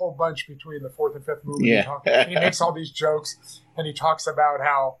talks a whole bunch between the 4th and 5th movement. Yeah. He makes all these jokes, and he talks about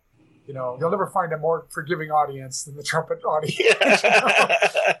how, you'll never find a more forgiving audience than the trumpet audience.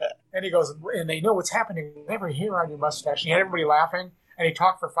 And he goes, and they know what's happening with every hair on your mustache. And he had everybody laughing, and he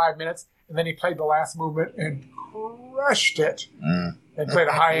talked for 5 minutes, and then he played the last movement and crushed it. And played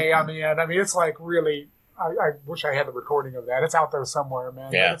a high A on the end. I mean, it's like really, I wish I had the recording of that. It's out there somewhere,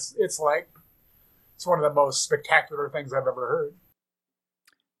 man. Yeah. It's one of the most spectacular things I've ever heard.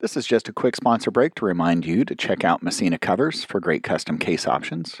 This is just a quick sponsor break to remind you to check out Messina Covers for great custom case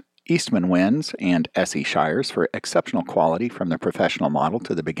options, Eastman Winds and SE Shires for exceptional quality from the professional model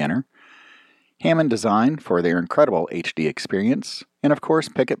to the beginner, Hammond Design for their incredible HD experience, and of course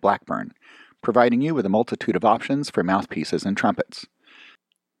Pickett Blackburn, providing you with a multitude of options for mouthpieces and trumpets.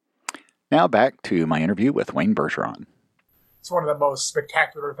 Now back to my interview with Wayne Bergeron. It's one of the most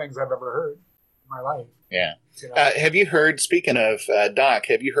spectacular things I've ever heard in my life. Yeah. Have you heard, speaking of Doc,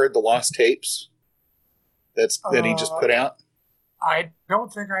 have you heard the Lost Tapes that he just put out? I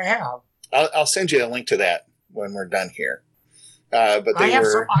don't think I have. I'll send you a link to that when we're done here. But I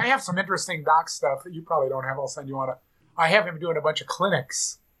have some interesting Doc stuff that you probably don't have. I'll send you on I have him doing a bunch of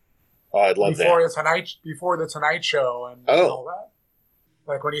clinics. Oh, I'd love that. Before the Tonight Show and all that.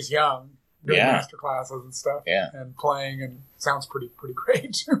 Like when he's young, doing master classes and stuff. Yeah. And playing, and sounds pretty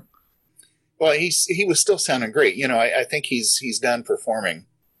great. Well, he was still sounding great. I think he's done performing.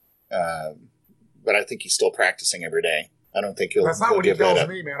 But I think he's still practicing every day. I don't think he'll. That's not what he tells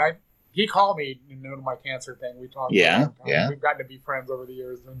me, man. He called me to my cancer thing. We talked. Yeah. We've gotten to be friends over the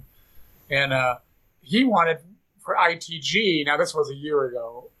years, and he wanted for ITG. Now this was a year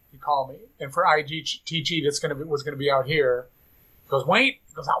ago. He called me, and for ITG was gonna be out here. He goes, Wayne.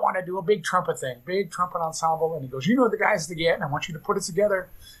 He goes, I want to do a big trumpet thing, big trumpet ensemble. And he goes, the guys to get, and I want you to put it together.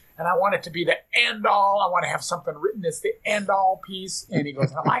 And I want it to be the end all. I want to have something written as the end all piece. And he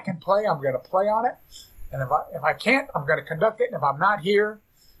goes, if I can play, I'm going to play on it. And if I can't, I'm going to conduct it. And if I'm not here,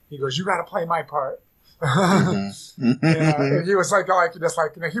 he goes, you got to play my part. And he was like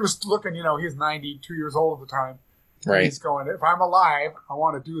he was looking, he's 92 years old at the time. Right. He's going, if I'm alive, I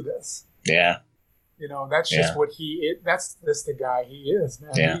want to do this. Yeah. That's just what he is. That's the guy he is,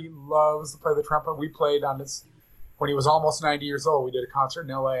 man. Yeah. He loves to play the trumpet. We played on his when he was almost 90 years old, we did a concert in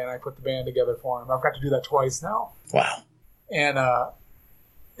LA, and I put the band together for him. I've got to do that twice now. Wow. And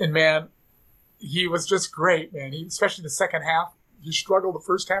man, he was just great, man. Especially the second half. He struggled the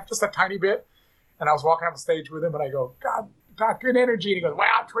first half just a tiny bit. And I was walking off the stage with him, and I go, God, good energy. And he goes, wow,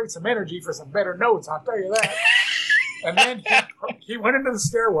 I'll trade some energy for some better notes, I'll tell you that. And then he went into the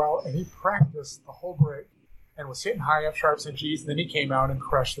stairwell, and he practiced the whole break and was hitting high F sharps and Gs. And then he came out and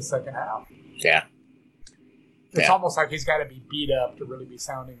crushed the second half. Yeah. It's almost like he's got to be beat up to really be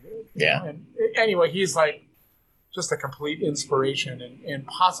sounding good. Yeah. Know? And anyway, he's like just a complete inspiration and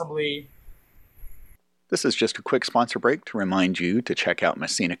possibly... This is just a quick sponsor break to remind you to check out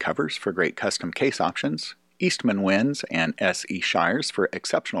Messina Covers for great custom case options, Eastman Winds and S.E. Shires for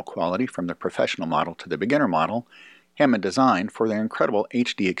exceptional quality from the professional model to the beginner model, Hammond Design for their incredible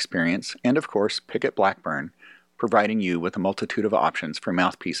HD experience, and of course Pickett Blackburn, providing you with a multitude of options for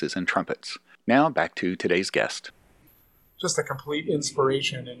mouthpieces and trumpets. Now back to today's guest. Just a complete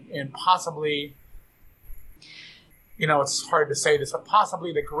inspiration and possibly... it's hard to say this, but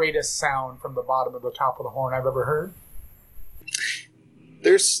possibly the greatest sound from the bottom of the top of the horn I've ever heard.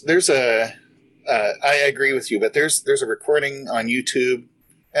 I agree with you, but there's a recording on YouTube,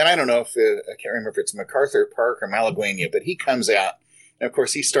 and I don't know if, I can't remember if it's MacArthur Park or Malaguena, but he comes out, and of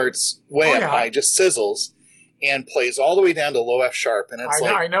course he starts way up high, just sizzles, and plays all the way down to low F sharp, and it's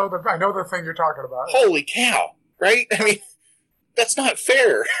I know the thing you're talking about. Holy cow, right? I mean, that's not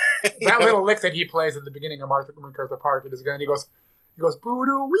fair. That little lick that he plays at the beginning of MacArthur Park, it is again. He goes,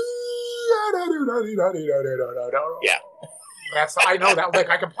 boo-doo-wee. Yeah. I know that lick.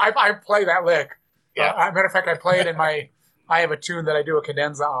 I play that lick. Yeah. Matter of fact, I play it in I have a tune that I do a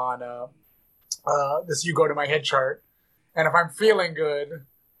cadenza on. This You Go to My Head chart, and if I'm feeling good,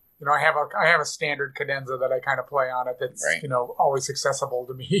 I have a standard cadenza that I kind of play on it. That's right. Always accessible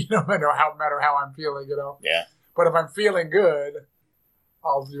to me. No matter how I'm feeling. Yeah. But if I'm feeling good,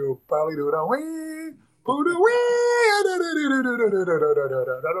 I'll do bally-doo-da-wee, boo-doo-wee,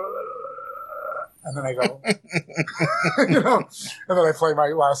 and then I go, and then I play my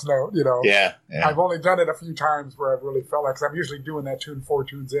last note, Yeah. I've only done it a few times where I've really felt like, cause I'm usually doing that tune 4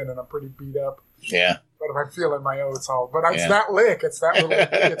 tunes in and I'm pretty beat up. Yeah. But if I'm feeling my oats, it's that lick, it's that little,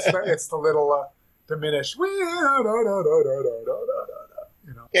 it's the little diminished,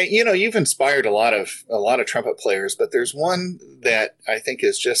 Yeah, you've inspired a lot of trumpet players, but there's one that I think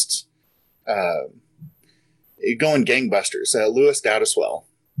is just going gangbusters. Louis Dowdeswell.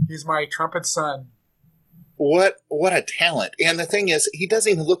 He's my trumpet son. What a talent! And the thing is, he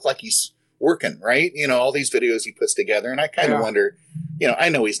doesn't even look like he's working, right? All these videos he puts together, and I kind of wonder. I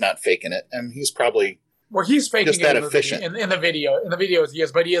know he's not faking it, and he's probably he's faking just it that efficient in the video. In the videos, he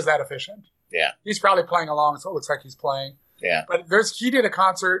is, but he is that efficient. Yeah, he's probably playing along, so it looks like he's playing. Yeah. But he did a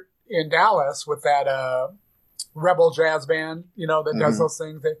concert in Dallas with that Rebel jazz band, that does those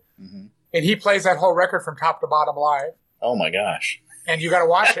things. Mm-hmm. And he plays that whole record from top to bottom live. Oh my gosh. And you got to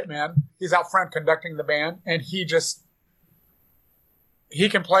watch it, man. He's out front conducting the band, and he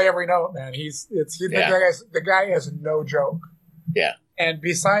can play every note, man. The guy is no joke. Yeah. And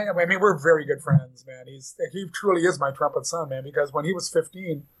we're very good friends, man. He truly is my trumpet son, man, because when he was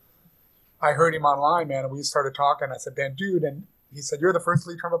 15, I heard him online, man, and we started talking. I said, "Man, dude," and he said, "You're the first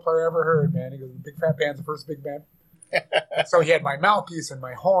lead trumpet player I ever heard, man." He goes, "Big Fat Band's the first big band." So he had my mouthpiece and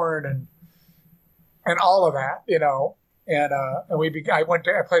my horn and all of that, And I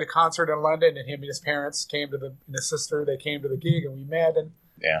played a concert in London, and him and his parents came and his sister, they came to the gig, and we met and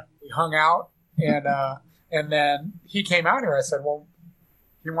we hung out, and then he came out here. I said, well,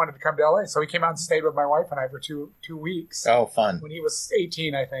 he wanted to come to LA, so he came out and stayed with my wife and I for two weeks. Oh, fun! When he was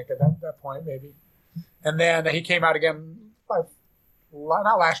 18, I think, at that point, maybe. And then he came out again,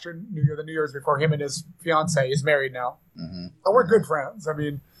 not last year, the New Year's before. Him and his fiance, he's married now. Mm-hmm. So we're good friends.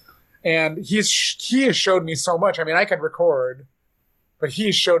 And he has showed me so much. I could record, but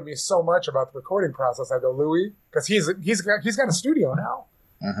he showed me so much about the recording process. I go, Louis, because he's got a studio now.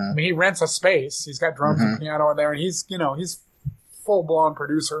 Mm-hmm. He rents a space. He's got drums and piano in there, and he's full blown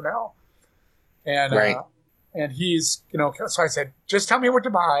producer now. And right. And he's so I said, just tell me what to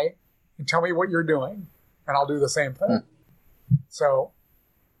buy and tell me what you're doing, and I'll do the same thing. So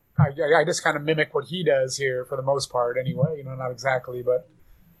I just kind of mimic what he does here for the most part, anyway. Not exactly, but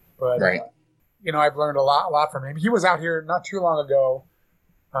right. I've learned a lot from him. He was out here not too long ago.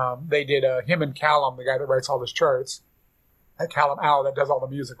 They did him and Callum, the guy that writes all his charts. Callum Al, that does all the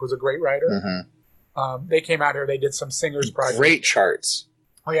music, was a great writer. Mm-hmm. They came out here. They did some singers projects. Great charts.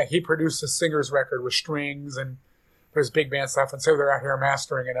 Oh yeah, he produced a singers record with strings and there's big band stuff. And so they're out here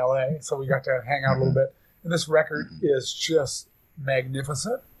mastering in LA. So we got to hang out a little bit. And this record is just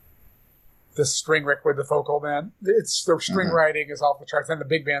magnificent. this string Rick with the vocal, man. It's the string writing is off the charts, and the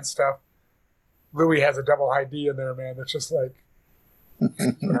big band stuff. Louis has a double high D in there, man. It's just like,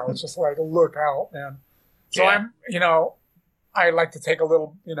 it's just like, look out, man. So I'm, I like to take a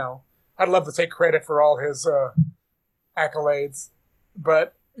little, I'd love to take credit for all his accolades,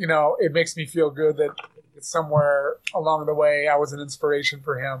 but it makes me feel good that somewhere along the way I was an inspiration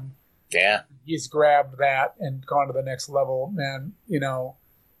for him. Yeah, he's grabbed that and gone to the next level, man.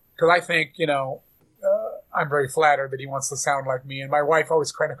 Because I think I'm very flattered that he wants to sound like me, and my wife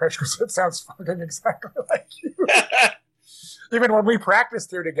always kind of questions, it sounds fucking exactly like you. Even when we practiced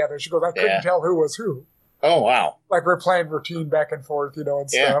here together, she goes, I couldn't tell who was who. Oh, wow. Like we're playing routine back and forth, and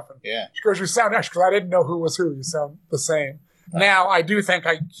stuff. And she goes, you sound nice, because I didn't know who was who. You sound the same. Now, I do think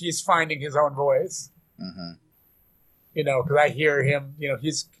he's finding his own voice. Mm-hmm. Because I hear him,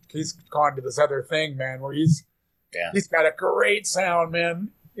 he's gone to this other thing, man, where he's got a great sound,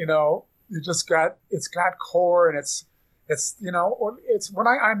 man. It's got core, and it's when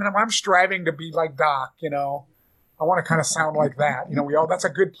I'm striving to be like Doc, I want to kind of sound like that. That's a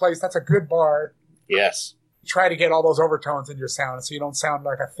good place. That's a good bar. Yes. Try to get all those overtones in your sound, so you don't sound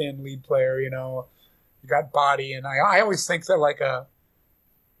like a thin lead player. You got body, and I always think that like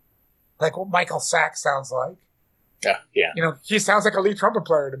what Michael Sachs sounds like. Yeah. He sounds like a lead trumpet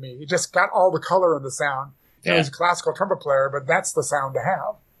player to me. He just got all the color in the sound. He's a classical trumpet player, but that's the sound to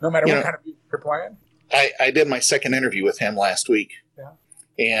have, no matter what kind of music you're playing. I did my second interview with him last week. Yeah.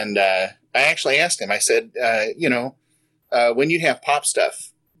 And I actually asked him, I said, when you have pop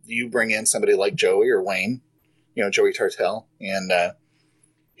stuff, do you bring in somebody like Joey or Wayne, Joey Tartell? And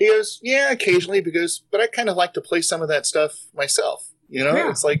he goes, yeah, occasionally, but I kind of like to play some of that stuff myself.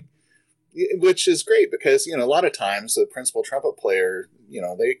 It's like, which is great because, a lot of times the principal trumpet player,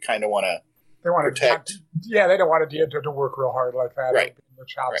 they kind of want to protect. They don't want to work real hard like that. Right. The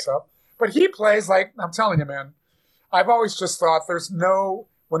chops up. But he plays like, I'm telling you, man, I've always just thought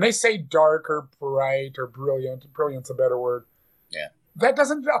when they say dark or bright or brilliant's a better word. Yeah. That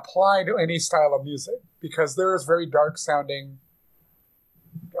doesn't apply to any style of music because there is very dark sounding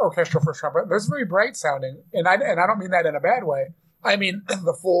orchestral for trumpet. There's very bright sounding. And I don't mean that in a bad way. I mean,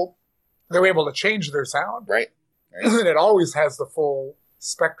 they're able to change their sound. Right. And it always has the full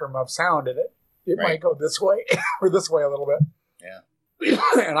spectrum of sound in it. It might go this way or this way a little bit. Yeah.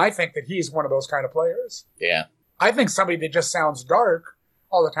 And I think that he's one of those kind of players. Yeah. I think somebody that just sounds dark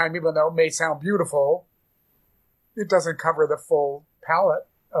all the time, even though it may sound beautiful, it doesn't cover the full palette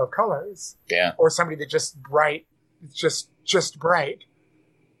of colors. Yeah. Or somebody that just bright, just bright.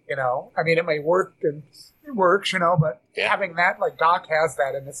 I mean, it may work and it works, but having that, like Doc has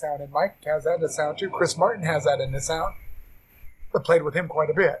that in the sound, and Mike has that in the sound too. Chris Martin has that in the sound. I played with him quite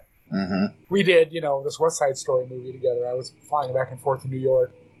a bit. Mm-hmm. We did, this West Side Story movie together. I was flying back and forth to New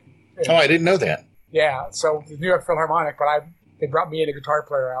York. And, I didn't know that. Yeah, so the New York Philharmonic, but they brought me and a guitar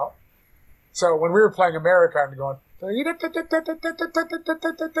player out. So when we were playing America and going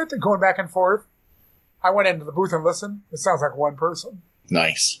back and forth, I went into the booth and listened. It sounds like one person.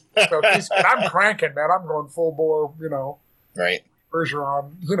 Nice. So I'm cranking, man. I'm going full bore, Right.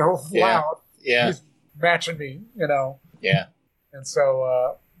 Bergeron, loud. Yeah. He's matching me, Yeah. And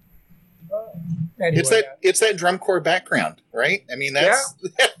so, anyway, it's that drum corps background, right? I mean, that's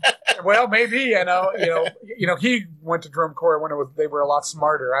well, maybe he went to drum corps when they were a lot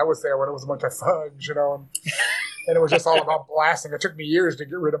smarter. I was there when it was a bunch of thugs, and it was just all about blasting. It took me years to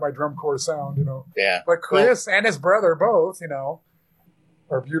get rid of my drum corps sound, Yeah. But Chris and his brother both,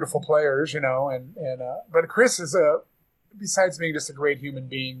 are beautiful players, but Chris is besides being just a great human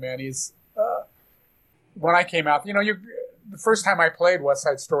being, man. He's when I came out, the first time I played West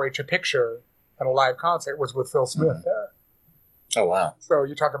Side Story to picture at a live concert was with Phil Smith there. Oh, wow. So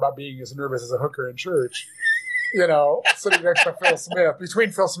you talk about being as nervous as a hooker in church, sitting next to Phil Smith,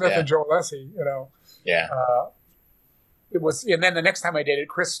 between Phil Smith and Joe Alessi, Yeah. It was, and then the next time I did it,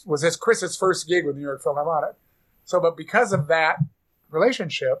 Chris's first gig with New York Philharmonic. So, but because of that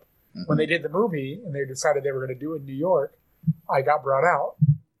relationship, when they did the movie and they decided they were going to do it in New York, I got brought out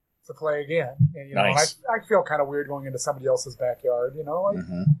to play again. And, nice. I feel kind of weird going into somebody else's backyard,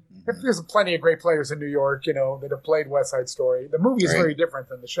 There's plenty of great players in New York, that have played West Side Story. The movie is very different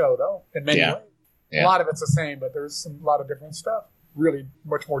than the show, though, in many ways. Yeah. A lot of it's the same, but there's a lot of different stuff. Really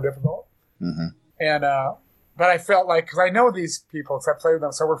much more difficult. Mm-hmm. And, but I felt like, because I know these people, because I played with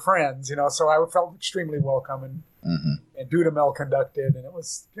them, so we're friends, so I felt extremely welcome. And Dudamel conducted, and it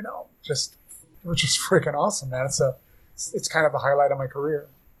was, it was just freaking awesome, man. It's kind of the highlight of my career.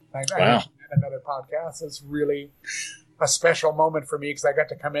 I mentioned in another podcast. It's really a special moment for me because I got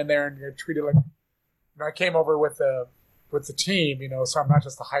to come in there and get treated like, I came over with the with the team, so I'm not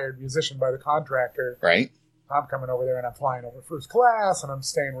just a hired musician by the contractor. Right. I'm coming over there and I'm flying over first class and I'm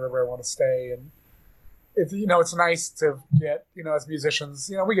staying wherever I want to stay. And it's nice to get, as musicians,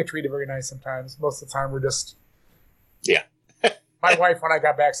 we get treated very nice sometimes. Most of the time we're just, yeah. My wife, when I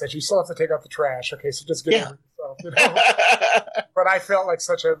got back, said, you still have to take out the trash. Okay, so just get over yourself, But I felt like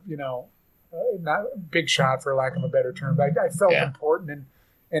such a, not big shot, for lack of a better term. I felt important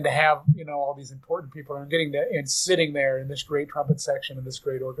and to have, all these important people and sitting there in this great trumpet section in this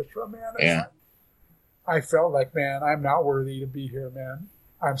great orchestra, man. Yeah. I felt like, man, I'm not worthy to be here, man.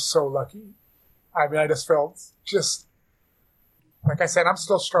 I'm so lucky. I mean, I just felt like I said, I'm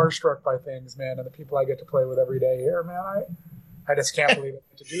still starstruck by things, man, and the people I get to play with every day here, man. I just can't believe I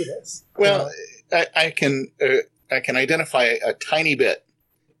get to do this. Well, I can identify a tiny bit,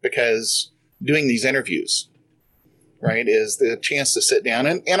 because doing these interviews, right, is the chance to sit down.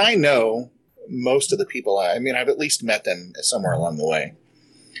 And I know most of the people. I mean, I've at least met them somewhere along the way.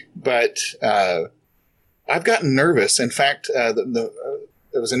 But I've gotten nervous. In fact, there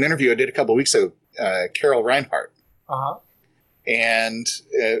was an interview I did a couple of weeks ago, Carol Reinhardt. Uh-huh. And,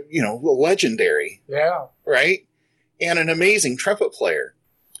 legendary. Yeah. Right? And an amazing trumpet player.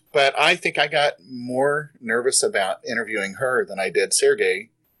 But I think I got more nervous about interviewing her than I did Sergei.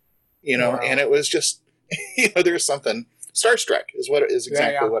 Wow. And it was just, there's something starstruck is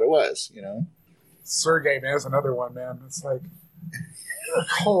exactly what it was, Sergei, man, is another one, man. It's like,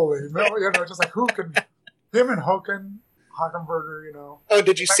 holy, just like him and Hockenberger, Oh,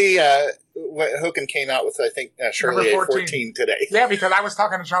 did you see what Hoken came out with? I think Shirley at 14 today. Yeah, because I was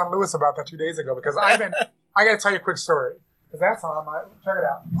talking to John Lewis about that 2 days ago. Because I got to tell you a quick story. Because that's on my. Check it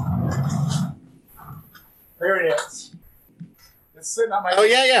out. There it is. It's sitting on my. Oh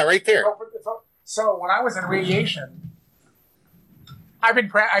yeah, right there. So when I was in radiation,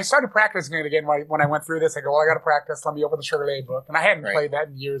 I started practicing it again when I went through this. I go, well, I got to practice. Let me open the Shirley book, and I hadn't played that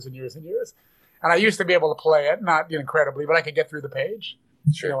in years and years and years. And I used to be able to play it, not incredibly, but I could get through the page.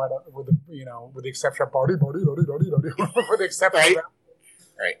 Sure. With the exception of with the exception of that.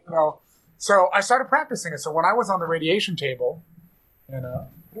 Right. So I started practicing it. So when I was on the radiation table, and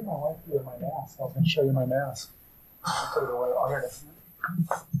get my wife here my mask. I was going to show you my mask. I'll put it away. Oh, here it is.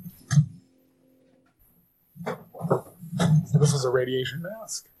 So this is a radiation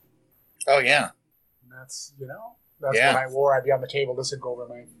mask. Oh yeah. And that's what I wore. I'd be on the table. This would go over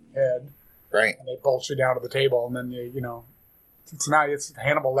my head. Right. And they bolt you down to the table, and then it's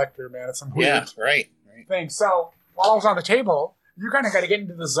Hannibal Lecter, man. It's some weird thing. So while I was on the table, you kind of got to get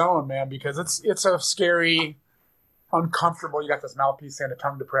into the zone, man, because it's a scary, uncomfortable. You got this mouthpiece and a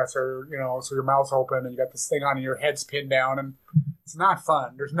tongue depressor, so your mouth's open, and you got this thing on, and your head's pinned down, and it's not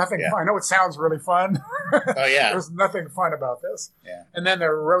fun. There's nothing fun. I know it sounds really fun. Oh yeah. There's nothing fun about this. Yeah. And then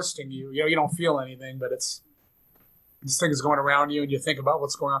they're roasting you. You don't feel anything, but this thing is going around you, and you think about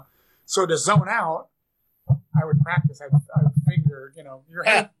what's going on. So to zone out, I would practice. I would finger, your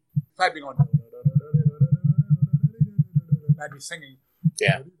head. So I'd be going, and I'd be singing.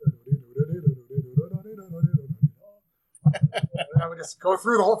 Yeah. I would just go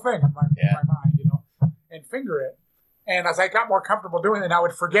through the whole thing in my mind, and finger it. And as I got more comfortable doing it, I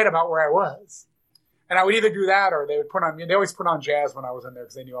would forget about where I was. And I would either do that, or they would they always put on jazz when I was in there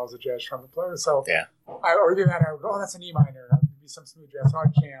because they knew I was a jazz trumpet player. So or either that, I would go, oh, that's an E minor. It would be some smooth jazz. So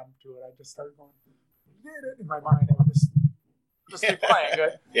I'd jam to it. I'd just start going, in my mind. I would just keep playing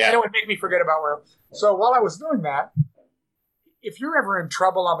it. Yeah. And it would make me forget about where. So while I was doing that, if you're ever in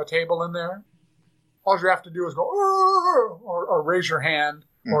trouble on the table in there, all you have to do is go, or raise your hand,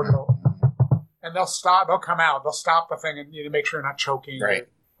 or go, and they'll stop. They'll come out. They'll stop the thing and make sure you're not choking,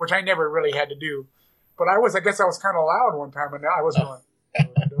 which I never really had to do. But I guess I was kind of loud one time, and I was going. And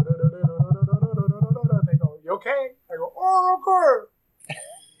they go, "You okay?" I go, "Oh, okay."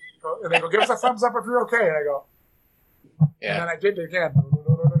 And they go, "Give us a thumbs up if you're okay." And I go, and then I did it again.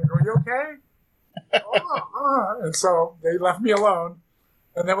 They go, "You okay?" And so they left me alone.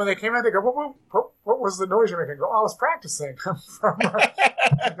 And then when they came in, they go, "What was the noise you're making?" I go, "Oh, I was practicing." So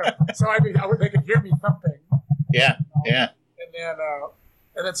they could hear me thumping. Yeah,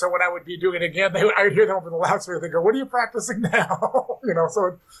 And then so when I would be doing it again, I would hear them over the loudspeaker. They go, "What are you practicing now?" So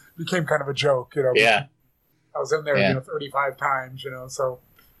it became kind of a joke. Yeah. I was in there, 35 times. So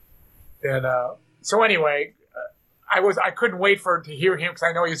anyway, I couldn't wait to hear him because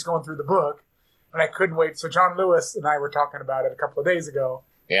I know he's going through the book. And I couldn't wait. So John Lewis and I were talking about it a couple of days ago.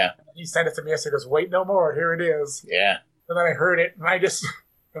 Yeah. He sent it to me. He goes, "Wait no more. Here it is." Yeah. And then I heard it, and I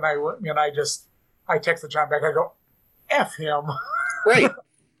texted John back. I go, "F him." Right.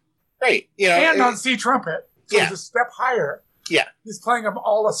 And on C trumpet. So he's a step higher. Yeah. He's playing them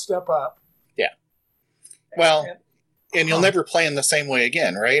all a step up. Yeah. Well, and you'll never play him the same way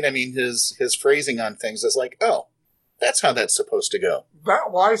again, right? I mean, his phrasing on things is like, oh, that's how that's supposed to go.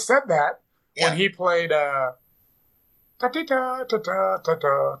 Well, I said that when he played. Oh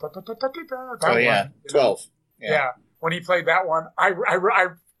yeah, 12. Yeah, when he played that one, I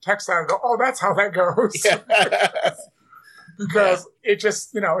texted out and go, "Oh, that's how that goes." Yeah. Because it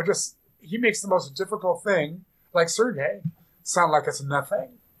just he makes the most difficult thing, like Sergei, sound like it's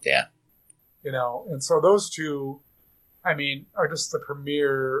nothing. Yeah. And so those two, I mean, are just the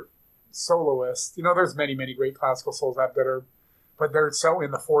premier soloists. There's many, many great classical souls out there, but they're so in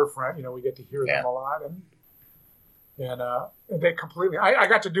the forefront. We get to hear them a lot, and they completely. I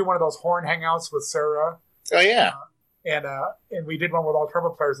got to do one of those horn hangouts with Sarah. Oh yeah. And we did one with all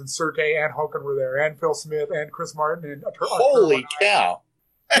trumpet players, and Sergei and Håkan were there, and Phil Smith, and Chris Martin, and holy cow!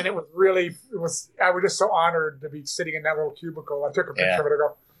 And I was just so honored to be sitting in that little cubicle. I took a picture of it. I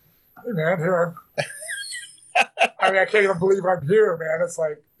go, hey man, here I mean, I can't even believe I'm here, man. It's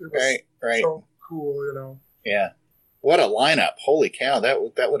like it was so cool, Yeah, what a lineup! Holy cow! That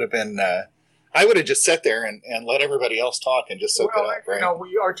would have been. I would have just sat there and let everybody else talk and just soak it up, right?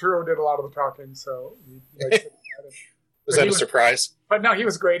 Arturo did a lot of the talking, so. Was that a surprise? But no, he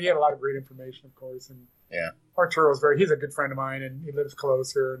was great. He had a lot of great information, of course. And Arturo's he's a good friend of mine, and he lives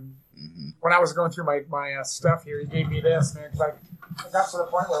close here. And when I was going through my stuff here, he gave me this, man, because I got to the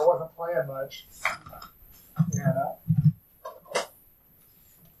point where I wasn't playing much.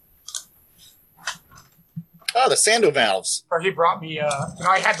 Oh, the Sando valves. Or he brought me,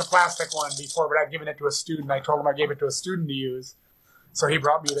 I had the plastic one before, but I'd given it to a student. I told him I gave it to a student to use. So he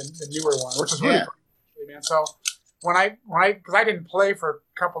brought me the newer one, which is really fun, man. So because I didn't play for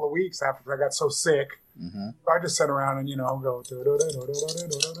a couple of weeks after I got so sick, I just sat around and go do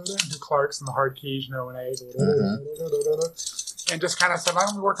Clarks and the hard keys, and just kind of said, I'm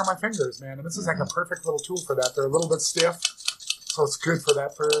gonna work on my fingers, man. And this is like a perfect little tool for that. They're a little bit stiff, so it's good for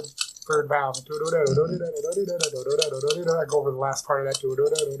that third valve. I go over the last part of that,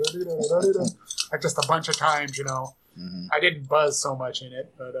 like just a bunch of times, I didn't buzz so much in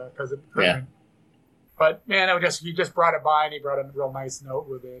it, but because it hurt me. But man, he just brought it by, and he brought a real nice note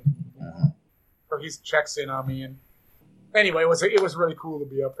with it. So he checks in on me, and anyway, it was really cool to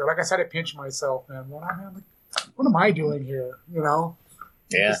be up there. Like I said, I pinched myself, man. What am I doing here?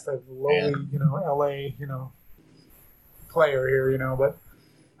 Just a lowly, LA, player here, But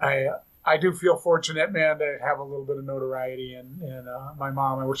I do feel fortunate, man, to have a little bit of notoriety, and my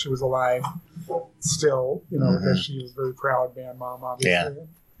mom, I wish she was alive still, because she was a very proud band mom, obviously.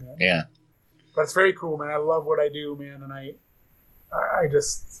 Yeah. But it's very cool, man. I love what I do, man, and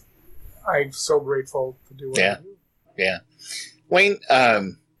I'm so grateful to do what I do. Yeah. Wayne,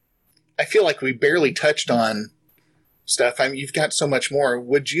 I feel like we barely touched on stuff. I mean, you've got so much more.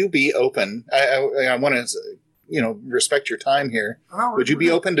 Would you be open? I want to, respect your time here. Oh, would you be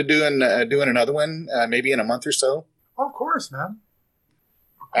open to doing another one, maybe in a month or so? Oh, of course, man.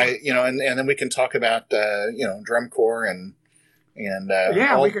 And then we can talk about, drum corps and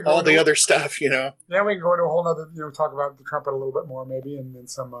all the other stuff, Yeah, we can go into a whole nother, talk about the trumpet a little bit more maybe, and then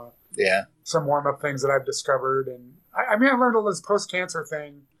some warm-up things that I've discovered. And I learned all this post-cancer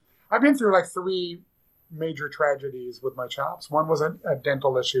thing. I've been through like 3 major tragedies with my chops. One was a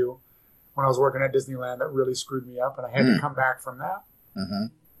dental issue when I was working at Disneyland that really screwed me up, and I had to come back from that.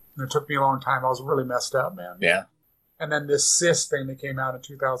 And it took me a long time. I was really messed up, man. Yeah. And then this cyst thing that came out in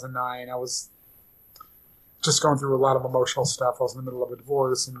 2009, I was just going through a lot of emotional stuff. I was in the middle of a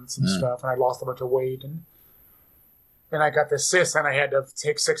divorce and some stuff, and I lost a bunch of weight, and I got this cyst, and I had to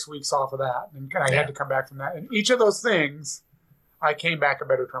take 6 weeks off of that, and I had to come back from that. And each of those things, I came back a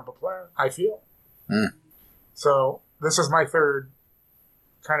better trumpet player, I feel. So this is my 3rd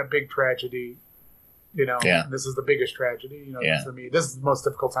kind of big tragedy, This is the biggest tragedy, for me. This is the most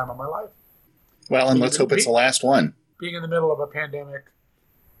difficult time of my life. Well, and let's hope it's the last one. Being in the middle of a pandemic,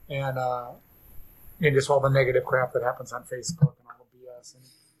 and just all the negative crap that happens on Facebook and all the BS,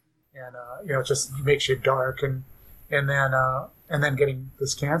 and it just makes you dark, and then getting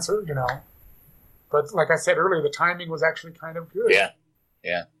this cancer, But like I said earlier, the timing was actually kind of good. Yeah.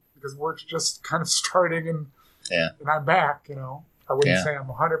 Because work's just kind of starting, and I'm back. I wouldn't say I'm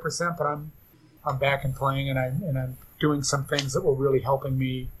 100%, but I'm back and playing, and I'm doing some things that were really helping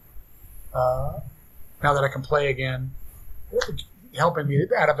me. Now that I can play again, helping me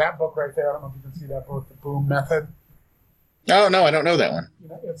out of that book right there. I don't know if you can see that book, The Boom Method. Oh, no, I don't know that one.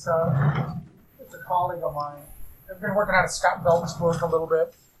 It's a colleague of mine. I've been working on a Scott Belton's book a little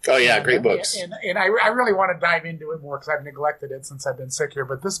bit. Oh, yeah, great books. And I really want to dive into it more because I've neglected it since I've been sick here.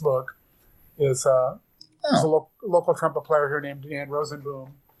 But this book is a local trumpet player here named Dan Rosenboom.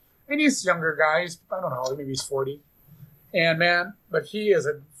 And he's a younger guy. I don't know, maybe he's 40. And man, but he is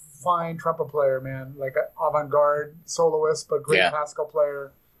a fine trumpet player, man, like an avant-garde soloist, but great classical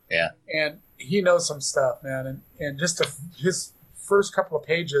player. Yeah. And he knows some stuff, man. And just his first couple of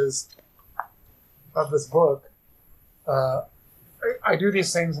pages of this book, I do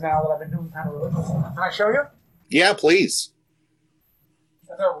these things now that I've been doing kind of religiously. Can I show you? Yeah, please.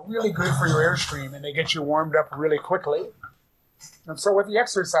 And they're really good for your airstream, and they get you warmed up really quickly. And so what the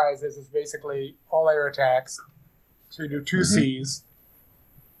exercise is basically all air attacks. So you do 2 Cs.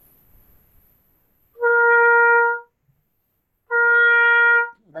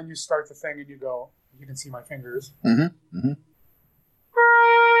 And then you start the thing and you go. You can see my fingers.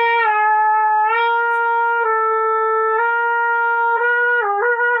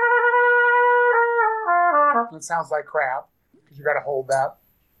 It sounds like crap because you got to hold that.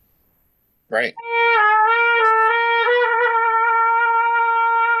 Right.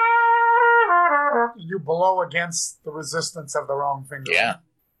 You blow against the resistance of the wrong finger. Yeah.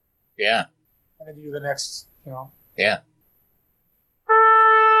 Yeah. And then you do the next, Yeah.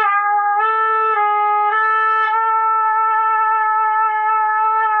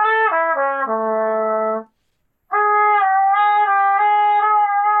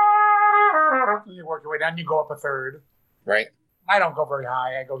 You work your way down, you go up a third. Right. I don't go very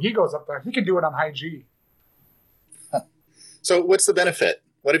high. He goes up there. He can do it on high G. So what's the benefit?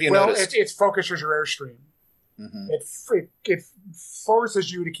 What have you noticed? It focuses your airstream. It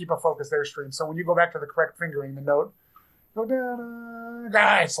forces you to keep a focused airstream. So when you go back to the correct fingering, the note,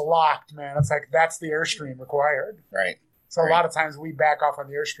 it's locked, man. It's like that's the airstream required. Right. So a lot of times we back off on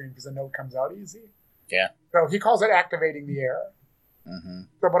the airstream because the note comes out easy. Yeah. So he calls it activating the air.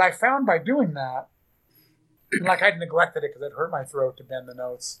 So what I found by doing that, like I'd neglected it because it hurt my throat to bend the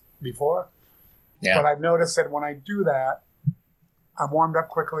notes before. Yeah. But I've noticed that when I do that, I'm warmed up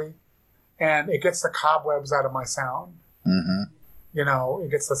quickly, and it gets the cobwebs out of my sound.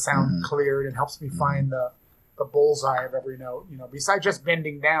 It gets the sound cleared and helps me find the bullseye of every note. Besides just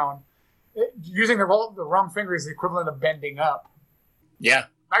bending down, using the wrong finger is the equivalent of bending up. Yeah.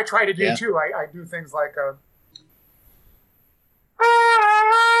 I try to do too. I do things like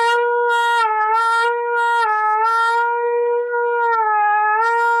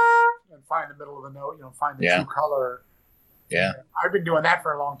and find the middle of the note. Find the true color. Yeah. I've been doing that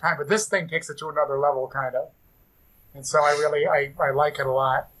for a long time, but this thing takes it to another level, kind of. And so I like it a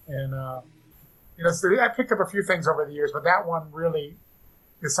lot. And, I picked up a few things over the years, but that one really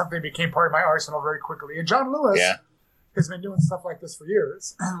is something that became part of my arsenal very quickly. And John Lewis has been doing stuff like this for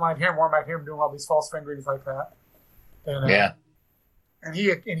years. I might hear him doing all these false fingerings like that. And, and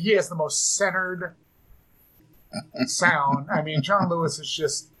he has the most centered sound. I mean, John Lewis is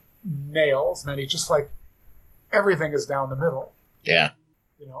just nails, man. He's just like, everything is down the middle. Yeah.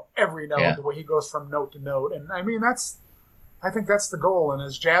 Every note, the way he goes from note to note. And I mean, I think that's the goal. And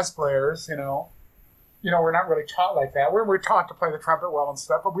as jazz players, we're not really taught like that. We're taught to play the trumpet well and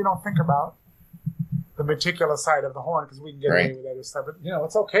stuff, but we don't think about the meticulous side of the horn because we can get away with other stuff. But,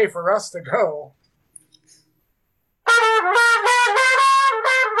 it's okay for us to go.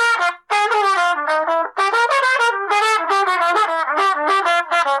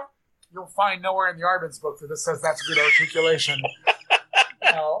 You'll find nowhere in the Arbenz book that says that's good articulation.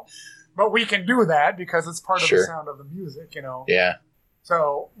 But we can do that because it's part of the sound of the music, Yeah.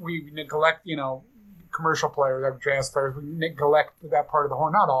 So we neglect, commercial players, jazz players, we neglect that part of the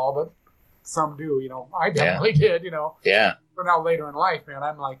horn. Not all, but some do, I definitely did, Yeah. But now later in life, man,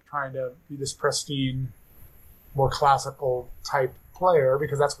 I'm like trying to be this pristine, more classical type player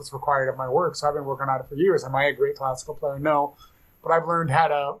because that's what's required of my work. So I've been working on it for years. Am I a great classical player? No. But I've learned how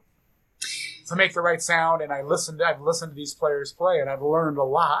to make the right sound, and I've listened to these players play, and I've learned a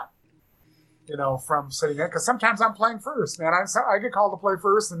lot, from sitting there. Because sometimes I'm playing first, man. I get called to play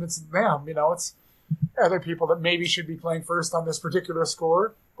first, and it's them, it's other people that maybe should be playing first on this particular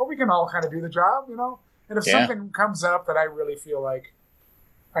score, but we can all kind of do the job, And if something comes up that I really feel like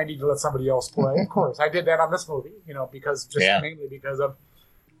I need to let somebody else play, of course. I did that on this movie, because mainly because of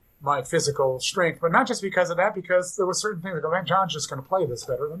my physical strength, but not just because of that, because there were certain things that go, man, John's just going to play this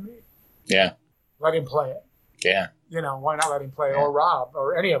better than me. Yeah. Let him play it. Yeah. Why not let him play? Or Rob,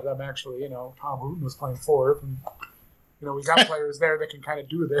 or any of them, actually. Tom Hooten was playing fourth. And, we got players there that can kind of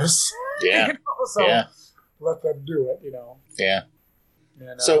do this. Yeah. So let them do it, Yeah.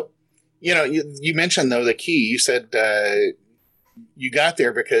 And, so, you mentioned, though, the key. You said you got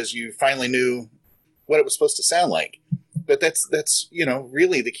there because you finally knew what it was supposed to sound like. But that's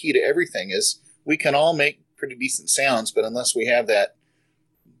really the key to everything is we can all make pretty decent sounds, but unless we have that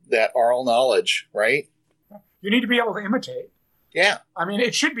oral knowledge, right? You need to be able to imitate. Yeah. I mean,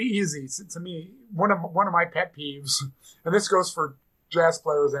 it should be easy to me. one of my pet peeves, and this goes for jazz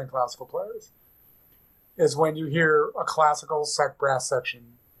players and classical players, is when you hear a classical brass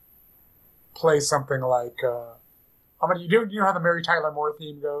section play something like you know how the Mary Tyler Moore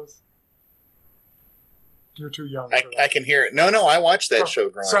theme goes? You're too young. I can hear it. No, I watched that show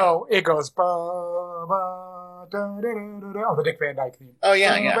growing up. So it goes ba ba da da da da da. Oh, the Dick Van Dyke theme. Oh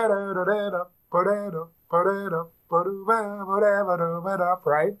yeah.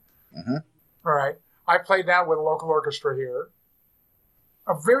 Right? Mm-hmm. All right. I played that with a local orchestra here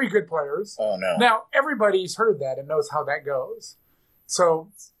of very good players. Oh, no. Now, everybody's heard that and knows how that goes.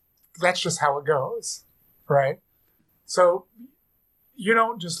 So that's just how it goes, right? So you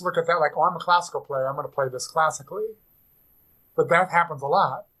don't just look at that like, oh, I'm a classical player, I'm going to play this classically. But that happens a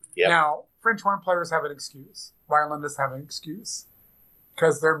lot. Yep. Now, French horn players have an excuse. Violinists have an excuse.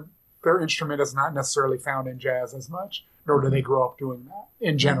 Because their instrument is not necessarily found in jazz as much, nor do they grow up doing that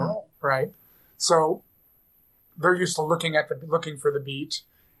in general, right? So they're used to looking for the beat,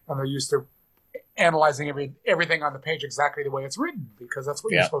 and they're used to analyzing everything on the page exactly the way it's written, because that's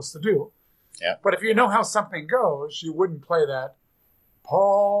what you're supposed to do. Yeah. But if you know how something goes, you wouldn't play that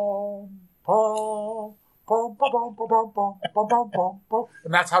pom pom pom pom pom pom pom pom pom pom pom,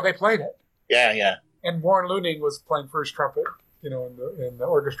 and that's how they played it. Yeah. And Warren Looning was playing first trumpet, in the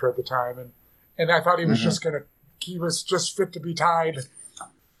orchestra at the time, and I thought he was he was just fit to be tied.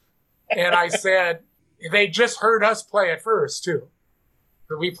 And I said, they just heard us play it first too.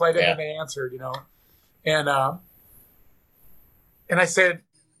 So we played it and they answered, and I said,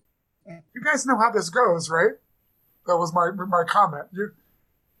 you guys know how this goes, right? That was my comment. And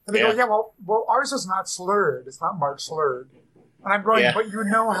they go, yeah, well, ours is not slurred. It's not marked slurred. And I'm going, but you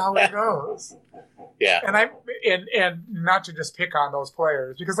know how it goes. Yeah. And not to just pick on those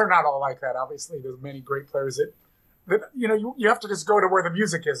players, because they're not all like that. Obviously, there's many great players that you have to just go to where the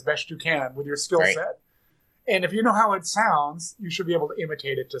music is best you can with your skill set. And if you know how it sounds, you should be able to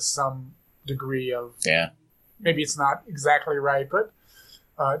imitate it to some degree of, maybe it's not exactly right, but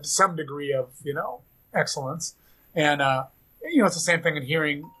to some degree of, excellence. And, it's the same thing in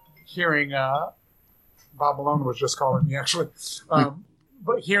hearing Bob Malone was just calling me, actually.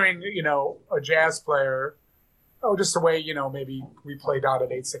 But hearing, a jazz player, just the way, maybe we play dotted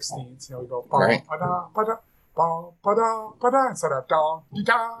 8/16, we go ba-da, ba-da, ba-da, ba-da, instead of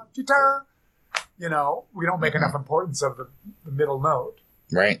da-di-da. We don't make enough importance of the middle note.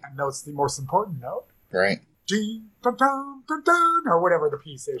 Right. And note's the most important note. Right. G, dun, dun, dun, dun, or whatever the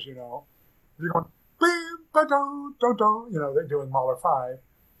piece is, If you're going, bim, ba, dun, dun, dun, they're doing Mahler 5.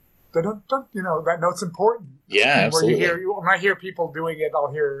 Dun, dun, dun, that note's important. Yeah, absolutely. When I hear people doing it,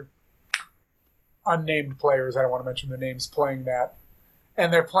 I'll hear unnamed players, I don't want to mention their names, playing that.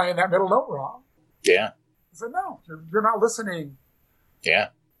 And they're playing that middle note wrong. Yeah. I said, no, you're not listening. Yeah.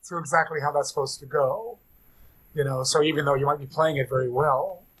 To exactly how that's supposed to go. So even though you might be playing it very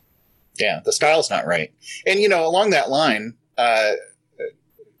well. Yeah, the style's not right. And, along that line,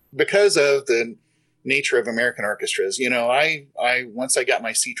 because of the nature of American orchestras, I once I got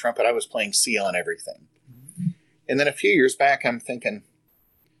my C trumpet, I was playing C on everything. Mm-hmm. And then a few years back, I'm thinking,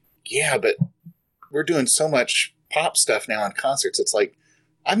 yeah, but we're doing so much pop stuff now in concerts. It's like,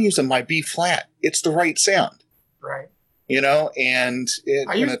 I'm using my B flat. It's the right sound. Right. And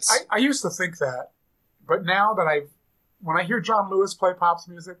I used to think that, but now that when I hear John Lewis play pops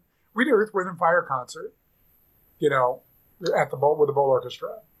music, we did Earth, Wind and Fire concert, at the bowl with the bowl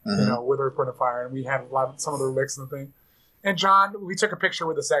orchestra, with Earth, Wind and Fire, and we had some of their licks and the thing. And John, we took a picture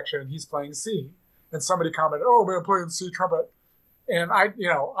with the section, and he's playing C, and somebody commented, "Oh man, I'm playing C trumpet," and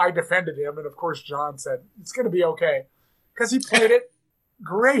I defended him, and of course John said it's going to be okay, because he played it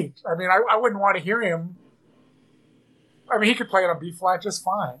great. I mean, I wouldn't want to hear him. I mean, he could play it on B flat just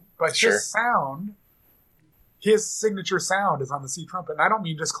fine, but his sound, his signature sound is on the C trumpet. And I don't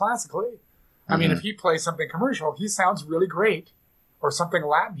mean just classically. I mean, if he plays something commercial, he sounds really great. Or something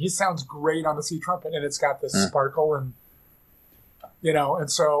Latin, he sounds great on the C trumpet, and it's got this sparkle and,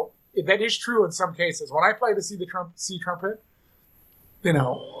 and so that is true in some cases. When I play the C trumpet,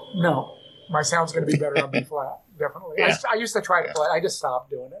 no, my sound's going to be better on B flat, definitely. Yeah. I used to try to play. I just stopped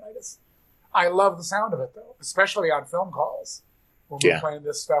doing it. I love the sound of it, though, especially on film calls. When we're playing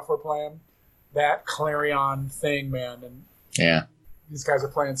this stuff, we're playing that clarion thing, man. And these guys are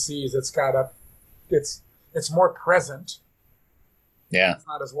playing C's. It's more present. Yeah. It's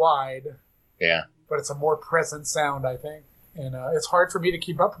not as wide. Yeah. But it's a more present sound, I think. And it's hard for me to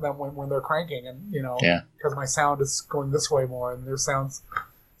keep up with them when they're cranking, and because my sound is going this way more, and their sounds.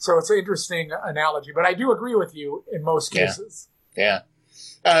 So it's an interesting analogy, but I do agree with you in most cases. Yeah.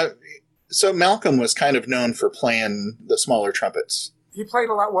 So Malcolm was kind of known for playing the smaller trumpets. he played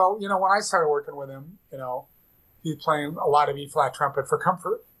a lot. Well, when I started working with him, he playing a lot of E flat trumpet for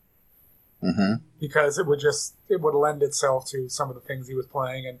comfort. Mm-hmm. Because it would lend itself to some of the things he was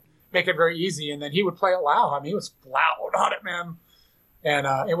playing and make it very easy. And then he would play it loud. I mean, he was loud on it, man. And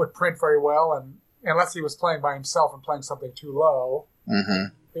it would print very well. And unless he was playing by himself and playing something too low,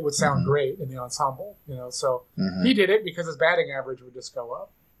 mm-hmm. it would sound great in the ensemble. So he did it because his batting average would just go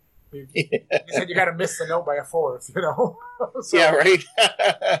up. He said you got to miss the note by a fourth, So, yeah, right.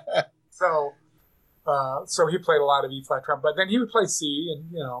 so he played a lot of E flat trumpet, but then he would play C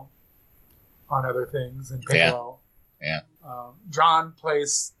and on other things and piccolo. Yeah. John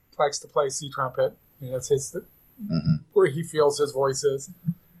likes to play C trumpet. That's his where he feels his voice is.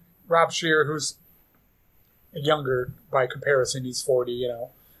 Rob Shear, who's younger by comparison, he's 40.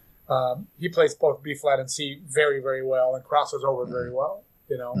 He plays both B flat and C very, very well and crosses over very well.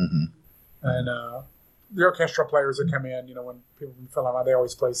 Mm-hmm. And the orchestral players that come in, when people fill them out, they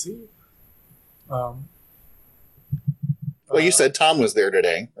always play C. Well, you said Tom was there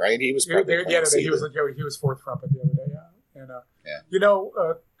today, right? He was probably the other day. He was fourth trumpet the other day. Yeah,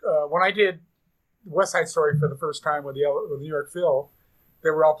 and when I did West Side Story for the first time with New York Phil, they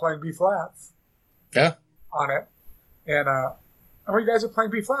were all playing B flats. Yeah. On it, and you guys are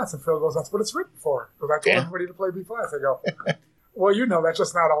playing B flats, and Phil goes, "That's what it's written for." Because I told everybody to play B flats. I go, "Well, that's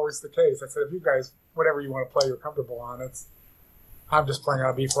just not always the case." I said, "If you guys, whatever you want to play, you're comfortable on. I'm just playing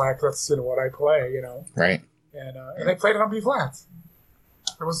on B flat. That's what I play. Right. And they played it on B flats.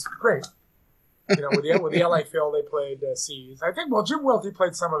 It was great. With the LA Phil, they played C's. I think, Jim Welty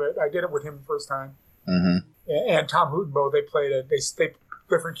played some of it. I did it with him the first time. Mm-hmm. And Tom Hootenboe, they played it. They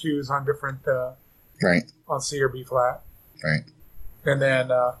different cues on different right on C or B flat. Right. And then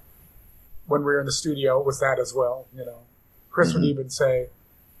when we were in the studio, it was that as well. Chris would even say,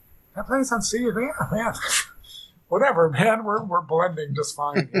 "That plays on C." Yeah, man. Whatever, man. We're blending just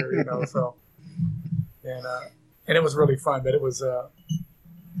fine here. So. And it was really fun, but it was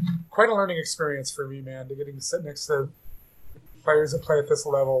quite a learning experience for me, man, to sit next to players that play at this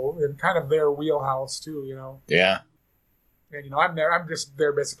level in kind of their wheelhouse too, Yeah. And I'm just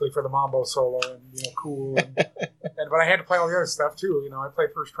there basically for the mambo solo and cool, but I had to play all the other stuff too. I played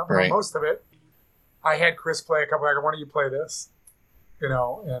first trumpet on most of it. I had Chris play a couple. I go, "Why don't you play this?" And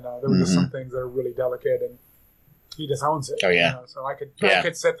there were just some things that are really delicate, and he just owns it. Oh yeah. So I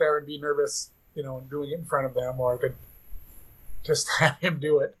could sit there and be nervous. Doing it in front of them, or I could just have him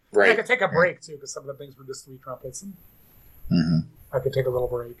do it. Right. I could take a break too, because some of the things were just three trumpets, and I could take a little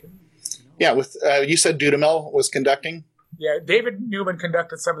break. And, Yeah, with you said Dudamel was conducting. Yeah, David Newman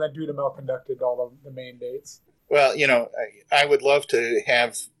conducted some of that. Dudamel conducted all of the main dates. Well, I would love to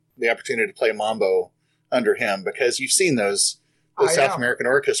have the opportunity to play mambo under him, because you've seen those South American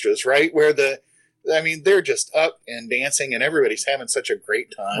orchestras, right? Where they're just up and dancing, and everybody's having such a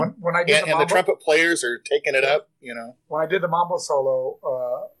great time. When I did the trumpet players are taking it up, When I did the mambo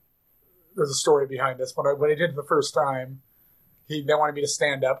solo, there's a story behind this. When I did it the first time, they wanted me to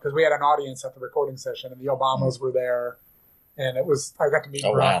stand up because we had an audience at the recording session, and the Obamas were there, and I got to meet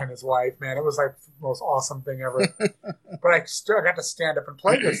Brock and his wife. Man, it was like the most awesome thing ever. But I got to stand up and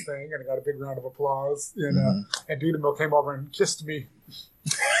play this thing, and I got a big round of applause. And Dudamel came over and kissed me.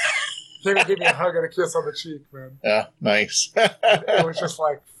 Came and gave me a hug and a kiss on the cheek, man. Yeah, nice. It was just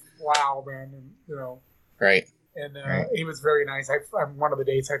like, wow, man. And, Right. And he was very nice. One of the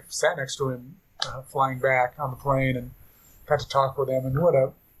dates I sat next to him flying back on the plane and got to talk with him. And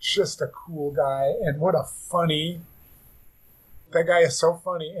just a cool guy. And what a funny, that guy is so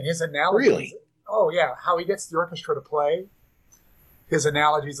funny. And his analogies. Really? Oh, yeah. How he gets the orchestra to play. His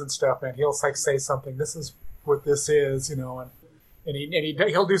analogies and stuff, man. He'll say something. This is what this is, and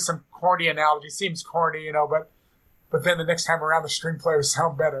he'll do some corny analogy. Seems corny, but then the next time around, the string players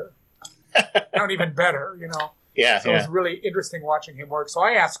sound better. Sound even better, Yeah. So it was really interesting watching him work. So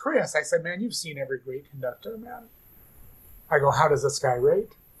I asked Chris, I said, "Man, you've seen every great conductor, man." I go, "How does this guy rate?"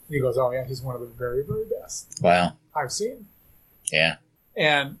 He goes, "Oh, yeah, he's one of the very, very best Wow. I've seen." Yeah.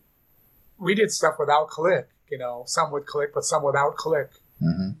 And we did stuff without click, some with click, but some without click.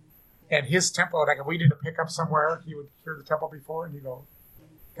 Mm-hmm. And his tempo, like if we did a pickup somewhere, he would hear the tempo before, and he'd go,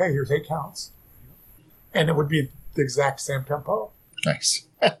 "Okay, here's 8 counts." And it would be the exact same tempo. Nice.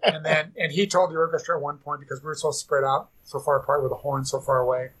 and he told the orchestra at one point, because we were so spread out, so far apart with the horn so far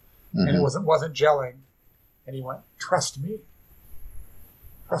away, and it wasn't gelling. And he went, "Trust me.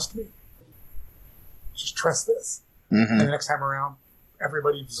 Trust me. Just trust this." And the next time around,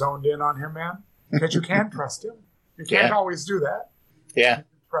 everybody zoned in on him, man, because you can trust him. You can't always do that. Yeah.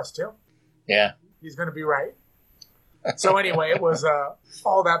 Trust him. Yeah. He's going to be right. So anyway, it was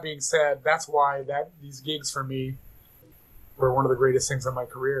all that being said, that's why these gigs for me, were one of the greatest things in my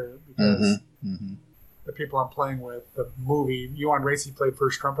career because the people I'm playing with, the movie, Ewan Racy played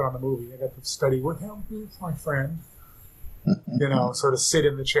first trumpet on the movie. I got to study with him. He's my friend. Sort of sit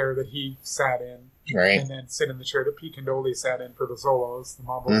in the chair that he sat in. Right. And then sit in the chair that Pete Condoli sat in for the solos, the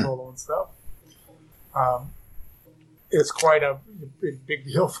mambo solo and stuff. It's quite a big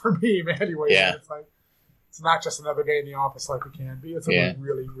deal for me, man. Anyway, it's like, it's not just another day in the office like it can be. It's a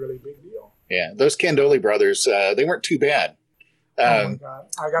really, really big deal. Yeah, those Condoli brothers, they weren't too bad. Oh my God.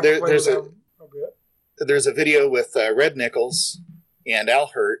 I got to play with them a bit. There's a video with Red Nichols and Al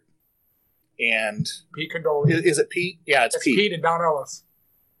Hurt and Pete Condoli. Is it Pete? Yeah, it's Pete. Pete and Don Ellis.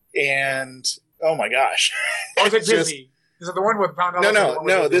 And oh my gosh, or is it Dizzy? Is it the one with Don Ellis?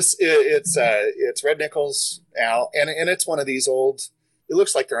 No. It's Red Nichols, Al, and it's one of these old. It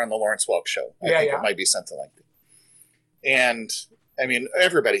looks like they're on the Lawrence Welk show. I think it might be something like that. And I mean,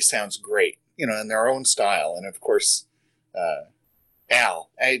 everybody sounds great, in their own style. And of course, Al.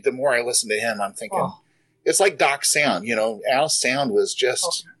 The more I listen to him, I'm thinking it's like Doc's sound. Al's sound was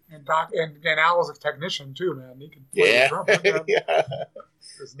just. And Doc and Al was a technician too, man. He can play the trumpet.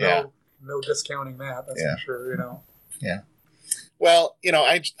 There's no discounting that. That's for sure. Yeah. Well,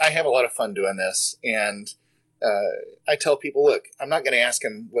 I have a lot of fun doing this, and I tell people, look, I'm not going to ask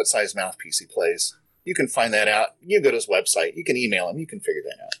him what size mouthpiece he plays. You can find that out. You can go to his website. You can email him. You can figure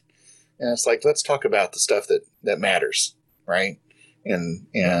that out. And it's like, let's talk about the stuff that matters, right? And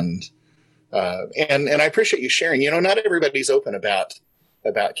I appreciate you sharing. Not everybody's open about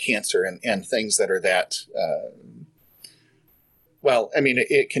cancer and things that are that.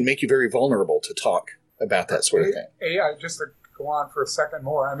 It can make you very vulnerable to talk about that sort of thing. Yeah, just to go on for a second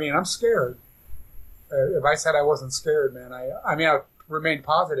more. I'm scared. If I said I wasn't scared, man, I remained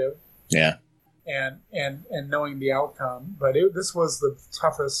positive. Yeah. And knowing the outcome, but this was the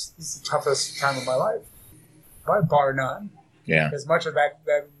toughest time of my life, bar none. Yeah. As much as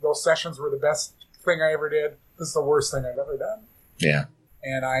that those sessions were the best thing I ever did, this is the worst thing I've ever done. Yeah.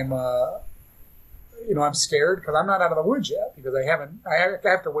 And I'm scared because I'm not out of the woods yet because I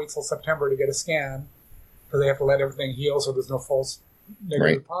have to wait till September to get a scan because they have to let everything heal so there's no false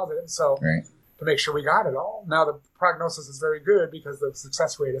negative positive. So to make sure we got it all. Now the prognosis is very good because the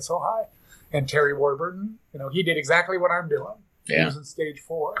success rate is so high. And Terry Warburton, he did exactly what I'm doing. Yeah. He was in stage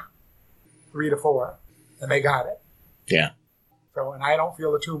 4, 3 to 4, and they got it. Yeah. So, and I don't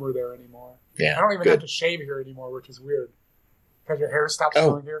feel the tumor there anymore. Yeah. I don't even have to shave here anymore, which is weird. Because your hair stops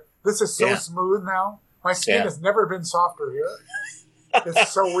growing here. This is so smooth now. My skin has never been softer here.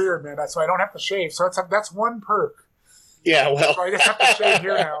 It's so weird, man. So I don't have to shave. So that's one perk. Yeah, well. So I just have to shave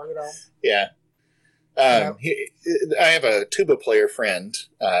here now, Yeah. I have a tuba player friend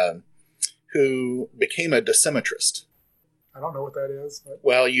who became a dosimetrist. I don't know what that is. But...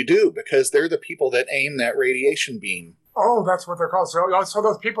 Well, you do, because they're the people that aim that radiation beam. Oh, that's what they're called. So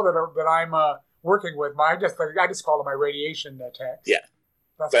those people that I'm working with, I just call them my radiation techs. Yeah.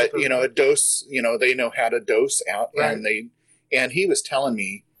 But, a dose, they know how to dose out. Right. And he was telling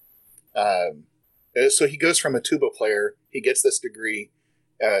me, so he goes from a tuba player, he gets this degree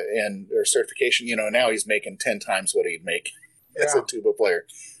or certification, now he's making 10 times what he'd make as a tuba player.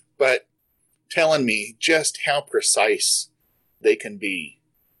 But telling me just how precise they can be.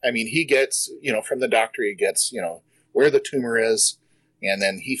 I mean, he gets, from the doctor, he gets, where the tumor is, and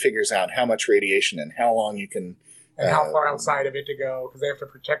then he figures out how much radiation and how long you can... And how far outside of it to go, because they have to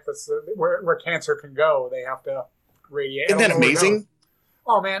protect this. Where cancer can go, they have to radiate. Isn't that amazing?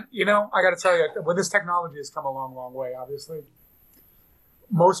 Oh, man, I got to tell you, when this technology has come a long, long way, obviously,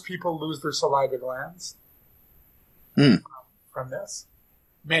 most people lose their saliva glands from this.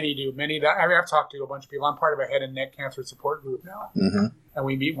 Many do. I've talked to a bunch of people. I'm part of a head and neck cancer support group now, and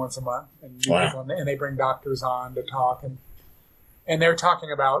we meet once a month, and they bring doctors on to talk, and they're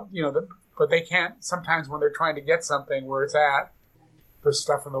talking about but they can't sometimes when they're trying to get something where it's at. There's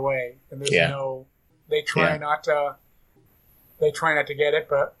stuff in the way, and there's They try not to. They try not to get it,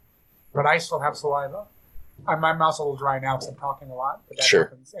 but I still have saliva. My mouth's a little dry now because I'm talking a lot, but that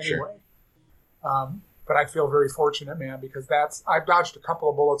happens anyway. But I feel very fortunate, man, because I've dodged a couple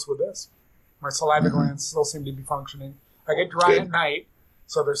of bullets with this. My saliva glands still seem to be functioning. I get dry at night,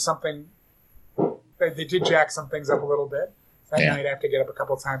 so there's something. They did jack some things up a little bit. At night, I have to get up a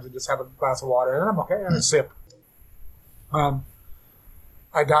couple of times and just have a glass of water, and then I'm okay. And a sip.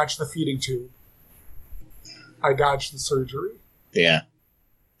 I dodged the feeding tube. I dodged the surgery. Yeah.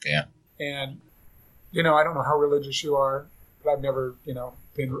 And, I don't know how religious you are, but I've never,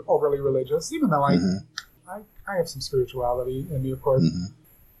 been overly religious, even though I have some spirituality in me, of course.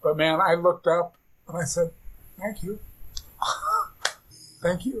 But, man, I looked up and I said, thank you.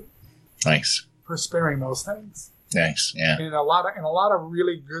 Thank you. Nice. For sparing those things. Nice. Yeah. And a lot of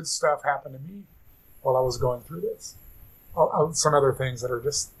really good stuff happened to me while I was going through this. Some other things that are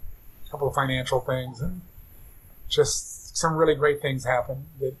just a couple of financial things, and just some really great things happened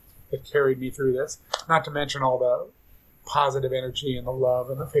that carried me through this. Not to mention all the positive energy and the love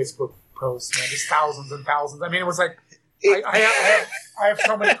and the Facebook posts, man, just thousands and thousands. I mean, it was like, I have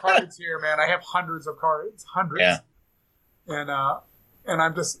so many cards here, man. I have hundreds of cards, hundreds. Yeah. And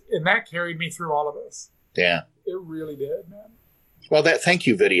I'm just, and that carried me through all of this. Yeah. It really did, man. Well, that thank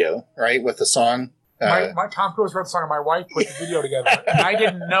you video, right, with the song. My Tom Cruise wrote the song, and my wife put the video together. And I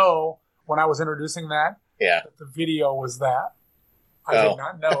didn't know when I was introducing that the video was that. I did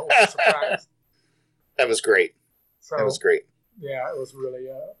not know. It was a surprise. That was great. That was great. Yeah, it was really...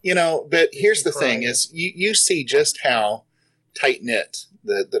 but here's the thing is you see just how tight-knit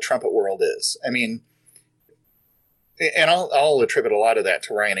the trumpet world is. I mean, and I'll attribute a lot of that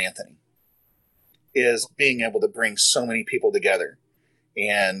to Ryan Anthony, is being able to bring so many people together.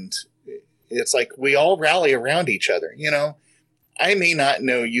 And it's like we all rally around each other. I may not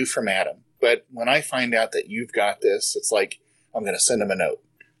know you from Adam, but when I find out that you've got this, it's like I'm going to send him a note.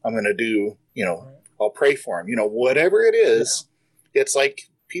 I'm going to do, I'll pray for him. Whatever it is, it's like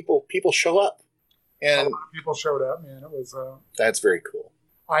people show up. And a lot of people showed up, man. It was... that's very cool.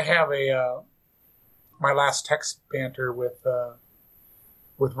 I have my last text banter with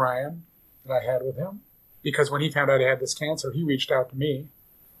Ryan that I had with him, because when he found out I had this cancer, he reached out to me.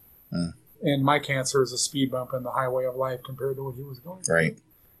 And my cancer is a speed bump in the highway of life compared to what he was going through. Right.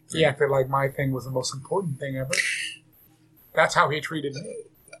 He acted like my thing was the most important thing ever. That's how he treated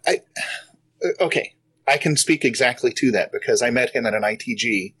me. Okay. I can speak exactly to that because I met him at an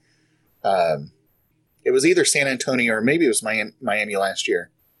ITG. It was either San Antonio or maybe it was Miami last year.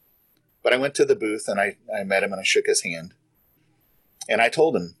 But I went to the booth and I met him and I shook his hand. And I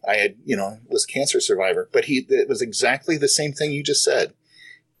told him I had, was a cancer survivor. But it was exactly the same thing you just said.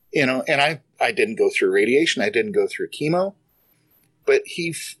 And I didn't go through radiation. I didn't go through chemo. But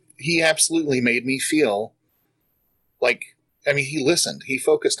he absolutely made me feel like, he listened. He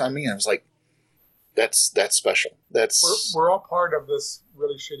focused on me. And I was like, that's special. We're all part of this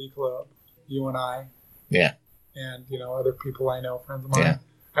really shitty club, you and I. Yeah. And, other people I know, friends of mine. Yeah.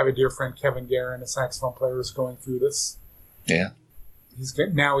 I have a dear friend, Kevin Guerin, a saxophone player, who's going through this. Yeah. He's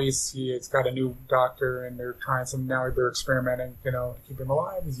got a new doctor, and they're trying some. Now they're experimenting, to keep him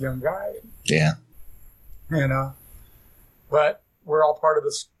alive. He's a young guy. Yeah. And but we're all part of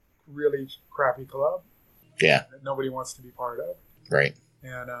this really crappy club. Yeah. That nobody wants to be part of. Right.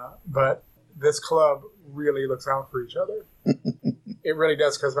 And but this club really looks out for each other. It really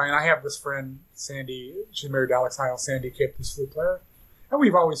does, because I have this friend, Sandy. She's married to Alex Heil. Sandy Kipp, this flute player, and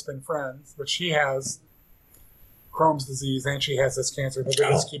we've always been friends. But she has Crohn's disease, and she has this cancer that they're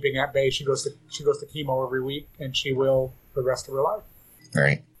just keeping at bay. She goes to chemo every week, and she will the rest of her life.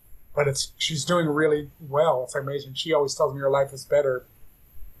 Right. But she's doing really well. It's amazing. She always tells me her life is better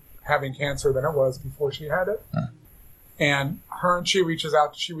having cancer than it was before she had it. Huh. And she reached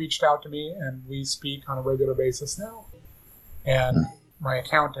out to me, and we speak on a regular basis now. And my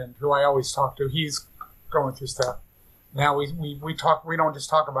accountant, who I always talk to, he's going through stuff. Now we talk. We don't just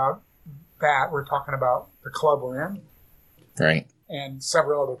talk about that. We're talking about the club we're in. Right. And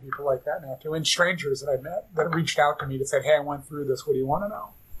several other people like that now too, and strangers that I met that reached out to me that said, "Hey, I went through this. What do you want to know?"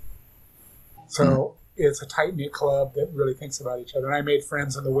 So it's a tight-knit club that really thinks about each other. And I made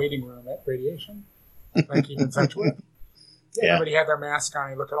friends in the waiting room at radiation that I keep in touch with. Yeah. Everybody had their mask on.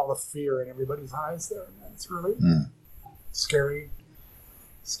 You look at all the fear in everybody's eyes there. Man, it's really scary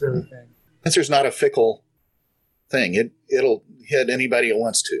thing. Cancer's not a fickle thing. It'll hit anybody it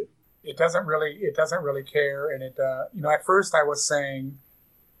wants to. It doesn't really care. And it, at first I was saying,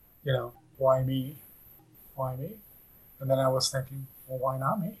 why me? Why me? And then I was thinking, well, why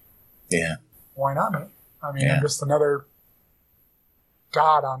not me? Yeah. Why not me? I'm just another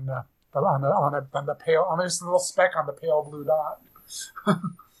dot on the pale. I'm just a little speck on the pale blue dot.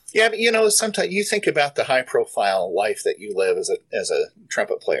 Yeah, but sometimes you think about the high profile life that you live as a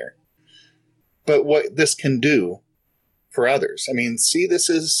trumpet player. But what this can do for others.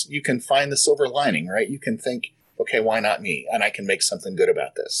 You can find the silver lining, right? You can think, okay, why not me? And I can make something good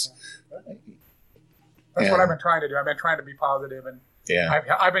about this. That's what I've been trying to do. I've been trying to be positive, and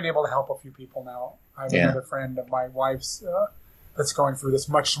I've been able to help a few people now. I have another friend of my wife's that's going through this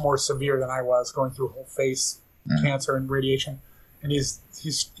much more severe than I was, going through whole face cancer and radiation. And he's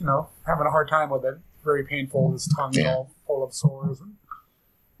having a hard time with it. Very painful. His tongue's all full of sores and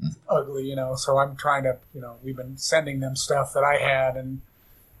ugly, So I'm trying to, we've been sending them stuff that I had and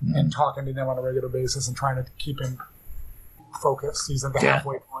talking to them on a regular basis and trying to keep him focused. He's at the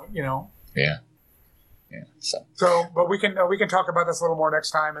halfway point, Yeah. So, but we can talk about this a little more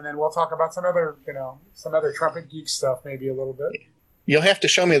next time, and then we'll talk about some other trumpet geek stuff maybe a little bit. You'll have to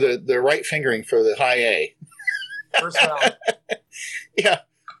show me the right fingering for the high A. First valve. Yeah.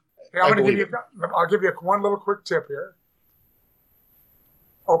 I'll give you one little quick tip here.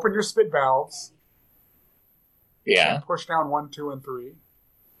 Open your spit valves. Yeah. And push down 1, 2, and 3.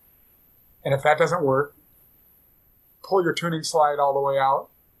 And if that doesn't work, pull your tuning slide all the way out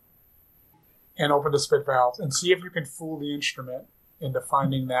and open the spit valves and see if you can fool the instrument into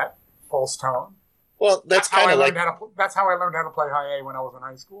finding that false tone. Well, that's kind of like... That's how I learned how to play high A when I was in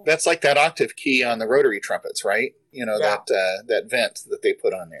high school. That's like that octave key on the rotary trumpets, right? That vent that they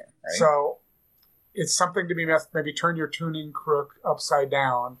put on there, right? So it's something to be maybe turn your tuning crook upside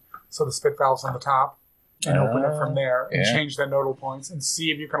down so the spit valve's on the top and open it from there and change the nodal points and see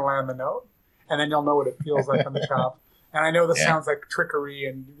if you can land the note. And then you'll know what it feels like on the top. And I know this sounds like trickery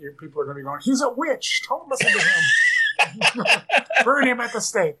and people are going to be going, he's a witch. Don't listen to him. Burn him at the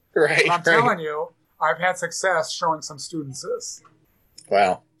stake. Right. I'm telling you, I've had success showing some students this.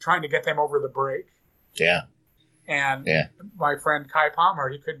 Wow. Trying to get them over the break. Yeah. And my friend Kai Palmer,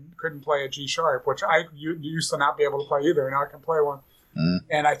 he couldn't play a G sharp, which I used to not be able to play either. Now I can play one.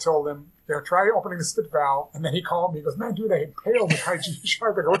 And I told him, try opening the spit valve. And then he called me. He goes, man, dude, I impaled with high G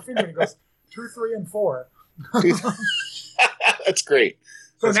sharp. I go, what finger? And he goes, 2, 3, and 4. That's great.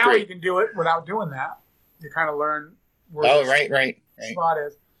 So That's now great. you can do it without doing that. You kind of learn where right. spot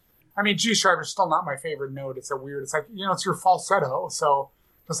is. I mean, G sharp is still not my favorite note. It's like, it's your falsetto. So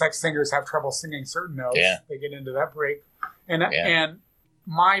just like singers have trouble singing certain notes, they get into that break. And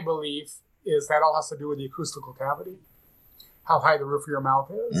my belief is that all has to do with the acoustical cavity, how high the roof of your mouth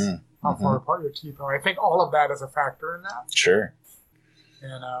is, how far apart your teeth are. I think all of that is a factor in that. Sure.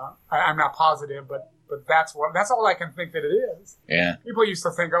 And I'm not positive, but that's all I can think that it is. Yeah. People used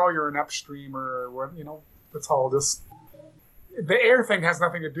to think, oh, you're an upstreamer, or that's all just. The air thing has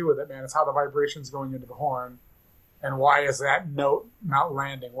nothing to do with it, man. It's how the vibration's going into the horn, and why is that note not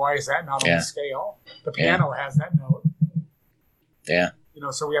landing? Why is that not on the scale? The piano has that note. Yeah.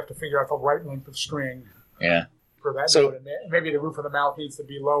 So we have to figure out the right length of string. Yeah. For that note, and maybe the roof of the mouth needs to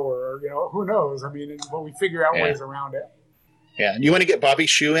be lower, or who knows? I mean, but we figure out ways around it. Yeah. You want to get Bobby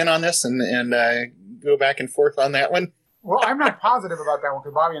Shue in on this and go back and forth on that one? Well, I'm not positive about that one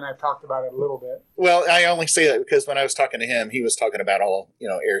because Bobby and I have talked about it a little bit. Well, I only say that because when I was talking to him, he was talking about all,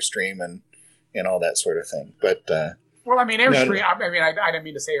 Airstream and all that sort of thing. But well, I mean, Airstream. I mean, I didn't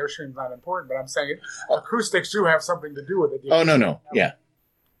mean to say Airstream's not important, but I'm saying acoustics do have something to do with it. Oh, no. Yeah.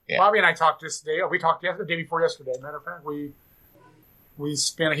 Bobby and I talked this day. We talked the day before yesterday. Matter of fact, we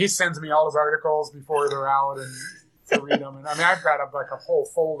spin. He sends me all his articles before they're out and to read them. And I mean, I've got a whole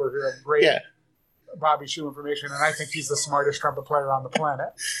folder here of great Bobby Shue information, and I think he's the smartest trumpet player on the planet.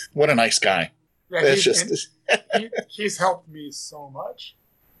 What a nice guy. Yeah, he's helped me so much.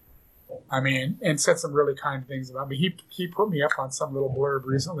 I mean, and said some really kind things about me. He put me up on some little blurb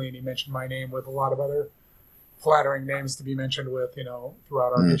recently, and he mentioned my name with a lot of other flattering names to be mentioned with,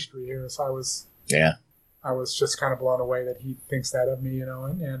 throughout our history here. So I was just kind of blown away that he thinks that of me,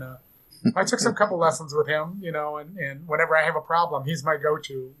 and I took some couple lessons with him, and whenever I have a problem, he's my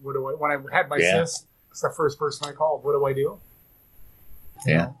go-to. When I had my cyst, it's the first person I called. What do I do?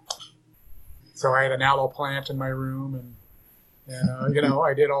 Yeah. So I had an aloe plant in my room, and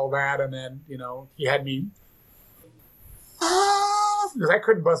I did all that, and then he had me because I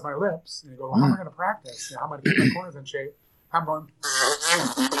couldn't buzz my lips. And he goes, well, how am I going to practice? How am I going to keep my corners in shape? I'm going.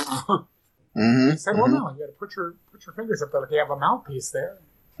 He said, well, no, you got to put your fingers up there like you have a mouthpiece there.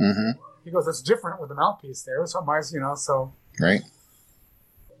 He goes, it's different with the mouthpiece there. So so. Right.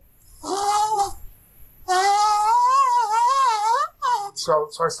 So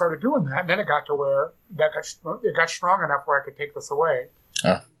I started doing that, and then it got to where it got strong enough where I could take this away.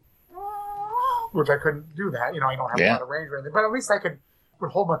 Which I couldn't do that. I don't have a lot of range or anything, but at least I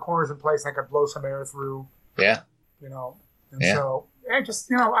would hold my corners in place. I could blow some air through. Yeah. So I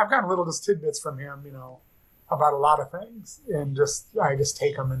just, I've gotten little just tidbits from him, about a lot of things, and I just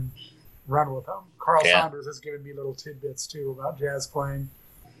take them and run with them. Carl Saunders has given me little tidbits too about jazz playing.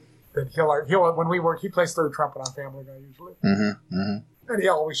 That he'll when we work, he plays third trumpet on Family Guy usually, and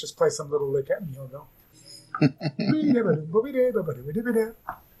he'll always just play some little lick at me. He'll go,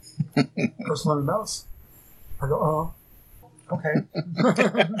 go slow and mouse. I go, oh, okay.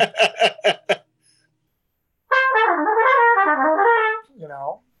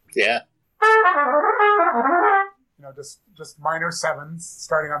 Yeah. Just minor sevens,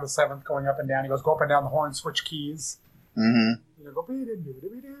 starting on the seventh, going up and down. He goes, go up and down the horn, switch keys. Go. He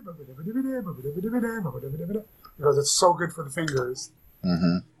goes, it's so good for the fingers.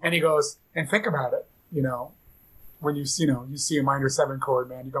 And he goes, and think about it. when you see a minor 7 chord,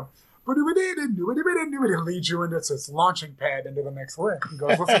 man, you go, it leads you into its launching pad into the next lick. He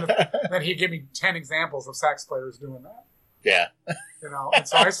goes, listen to then he gave me 10 examples of sax players doing that. Yeah. And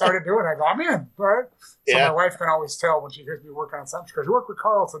so I started doing it. I go, I'm in, right? So my wife can always tell when she hears me work on something. She goes, you worked with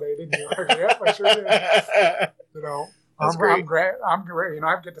Carl today, didn't you? I go, yep, I sure did. That's great. I'm great.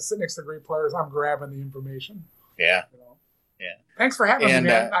 I get to sit next to great players. I'm grabbing the information. Yeah. Yeah. Thanks for having me,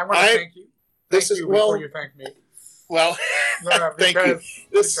 man. I want to thank you. Before you thank me. Well, thank you.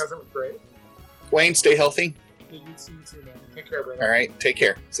 Because it was great. Wayne, stay healthy. You too, man. Take care, brother. All right. Take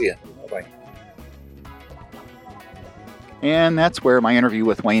care. See ya. Bye-bye. And that's where my interview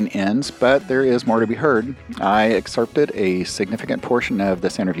with Wayne ends, but there is more to be heard. I excerpted a significant portion of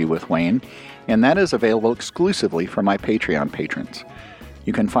this interview with Wayne, and that is available exclusively for my Patreon patrons.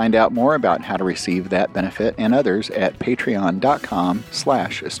 You can find out more about how to receive that benefit and others at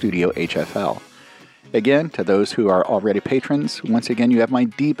patreon.com/studiohfl. Again, to those who are already patrons, once again, you have my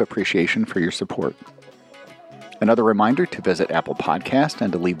deep appreciation for your support. Another reminder to visit Apple Podcast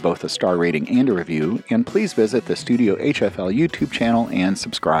and to leave both a star rating and a review, and please visit the Studio HFL YouTube channel and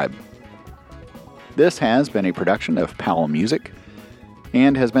subscribe. This has been a production of Powell Music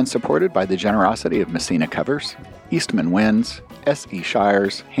and has been supported by the generosity of Messina Covers, Eastman Winds, S.E.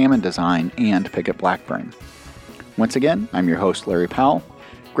 Shires, Hammond Design, and Pickett Blackburn. Once again, I'm your host, Larry Powell.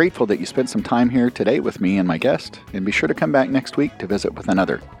 Grateful that you spent some time here today with me and my guest, and be sure to come back next week to visit with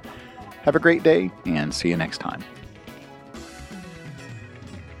another. Have a great day, and see you next time.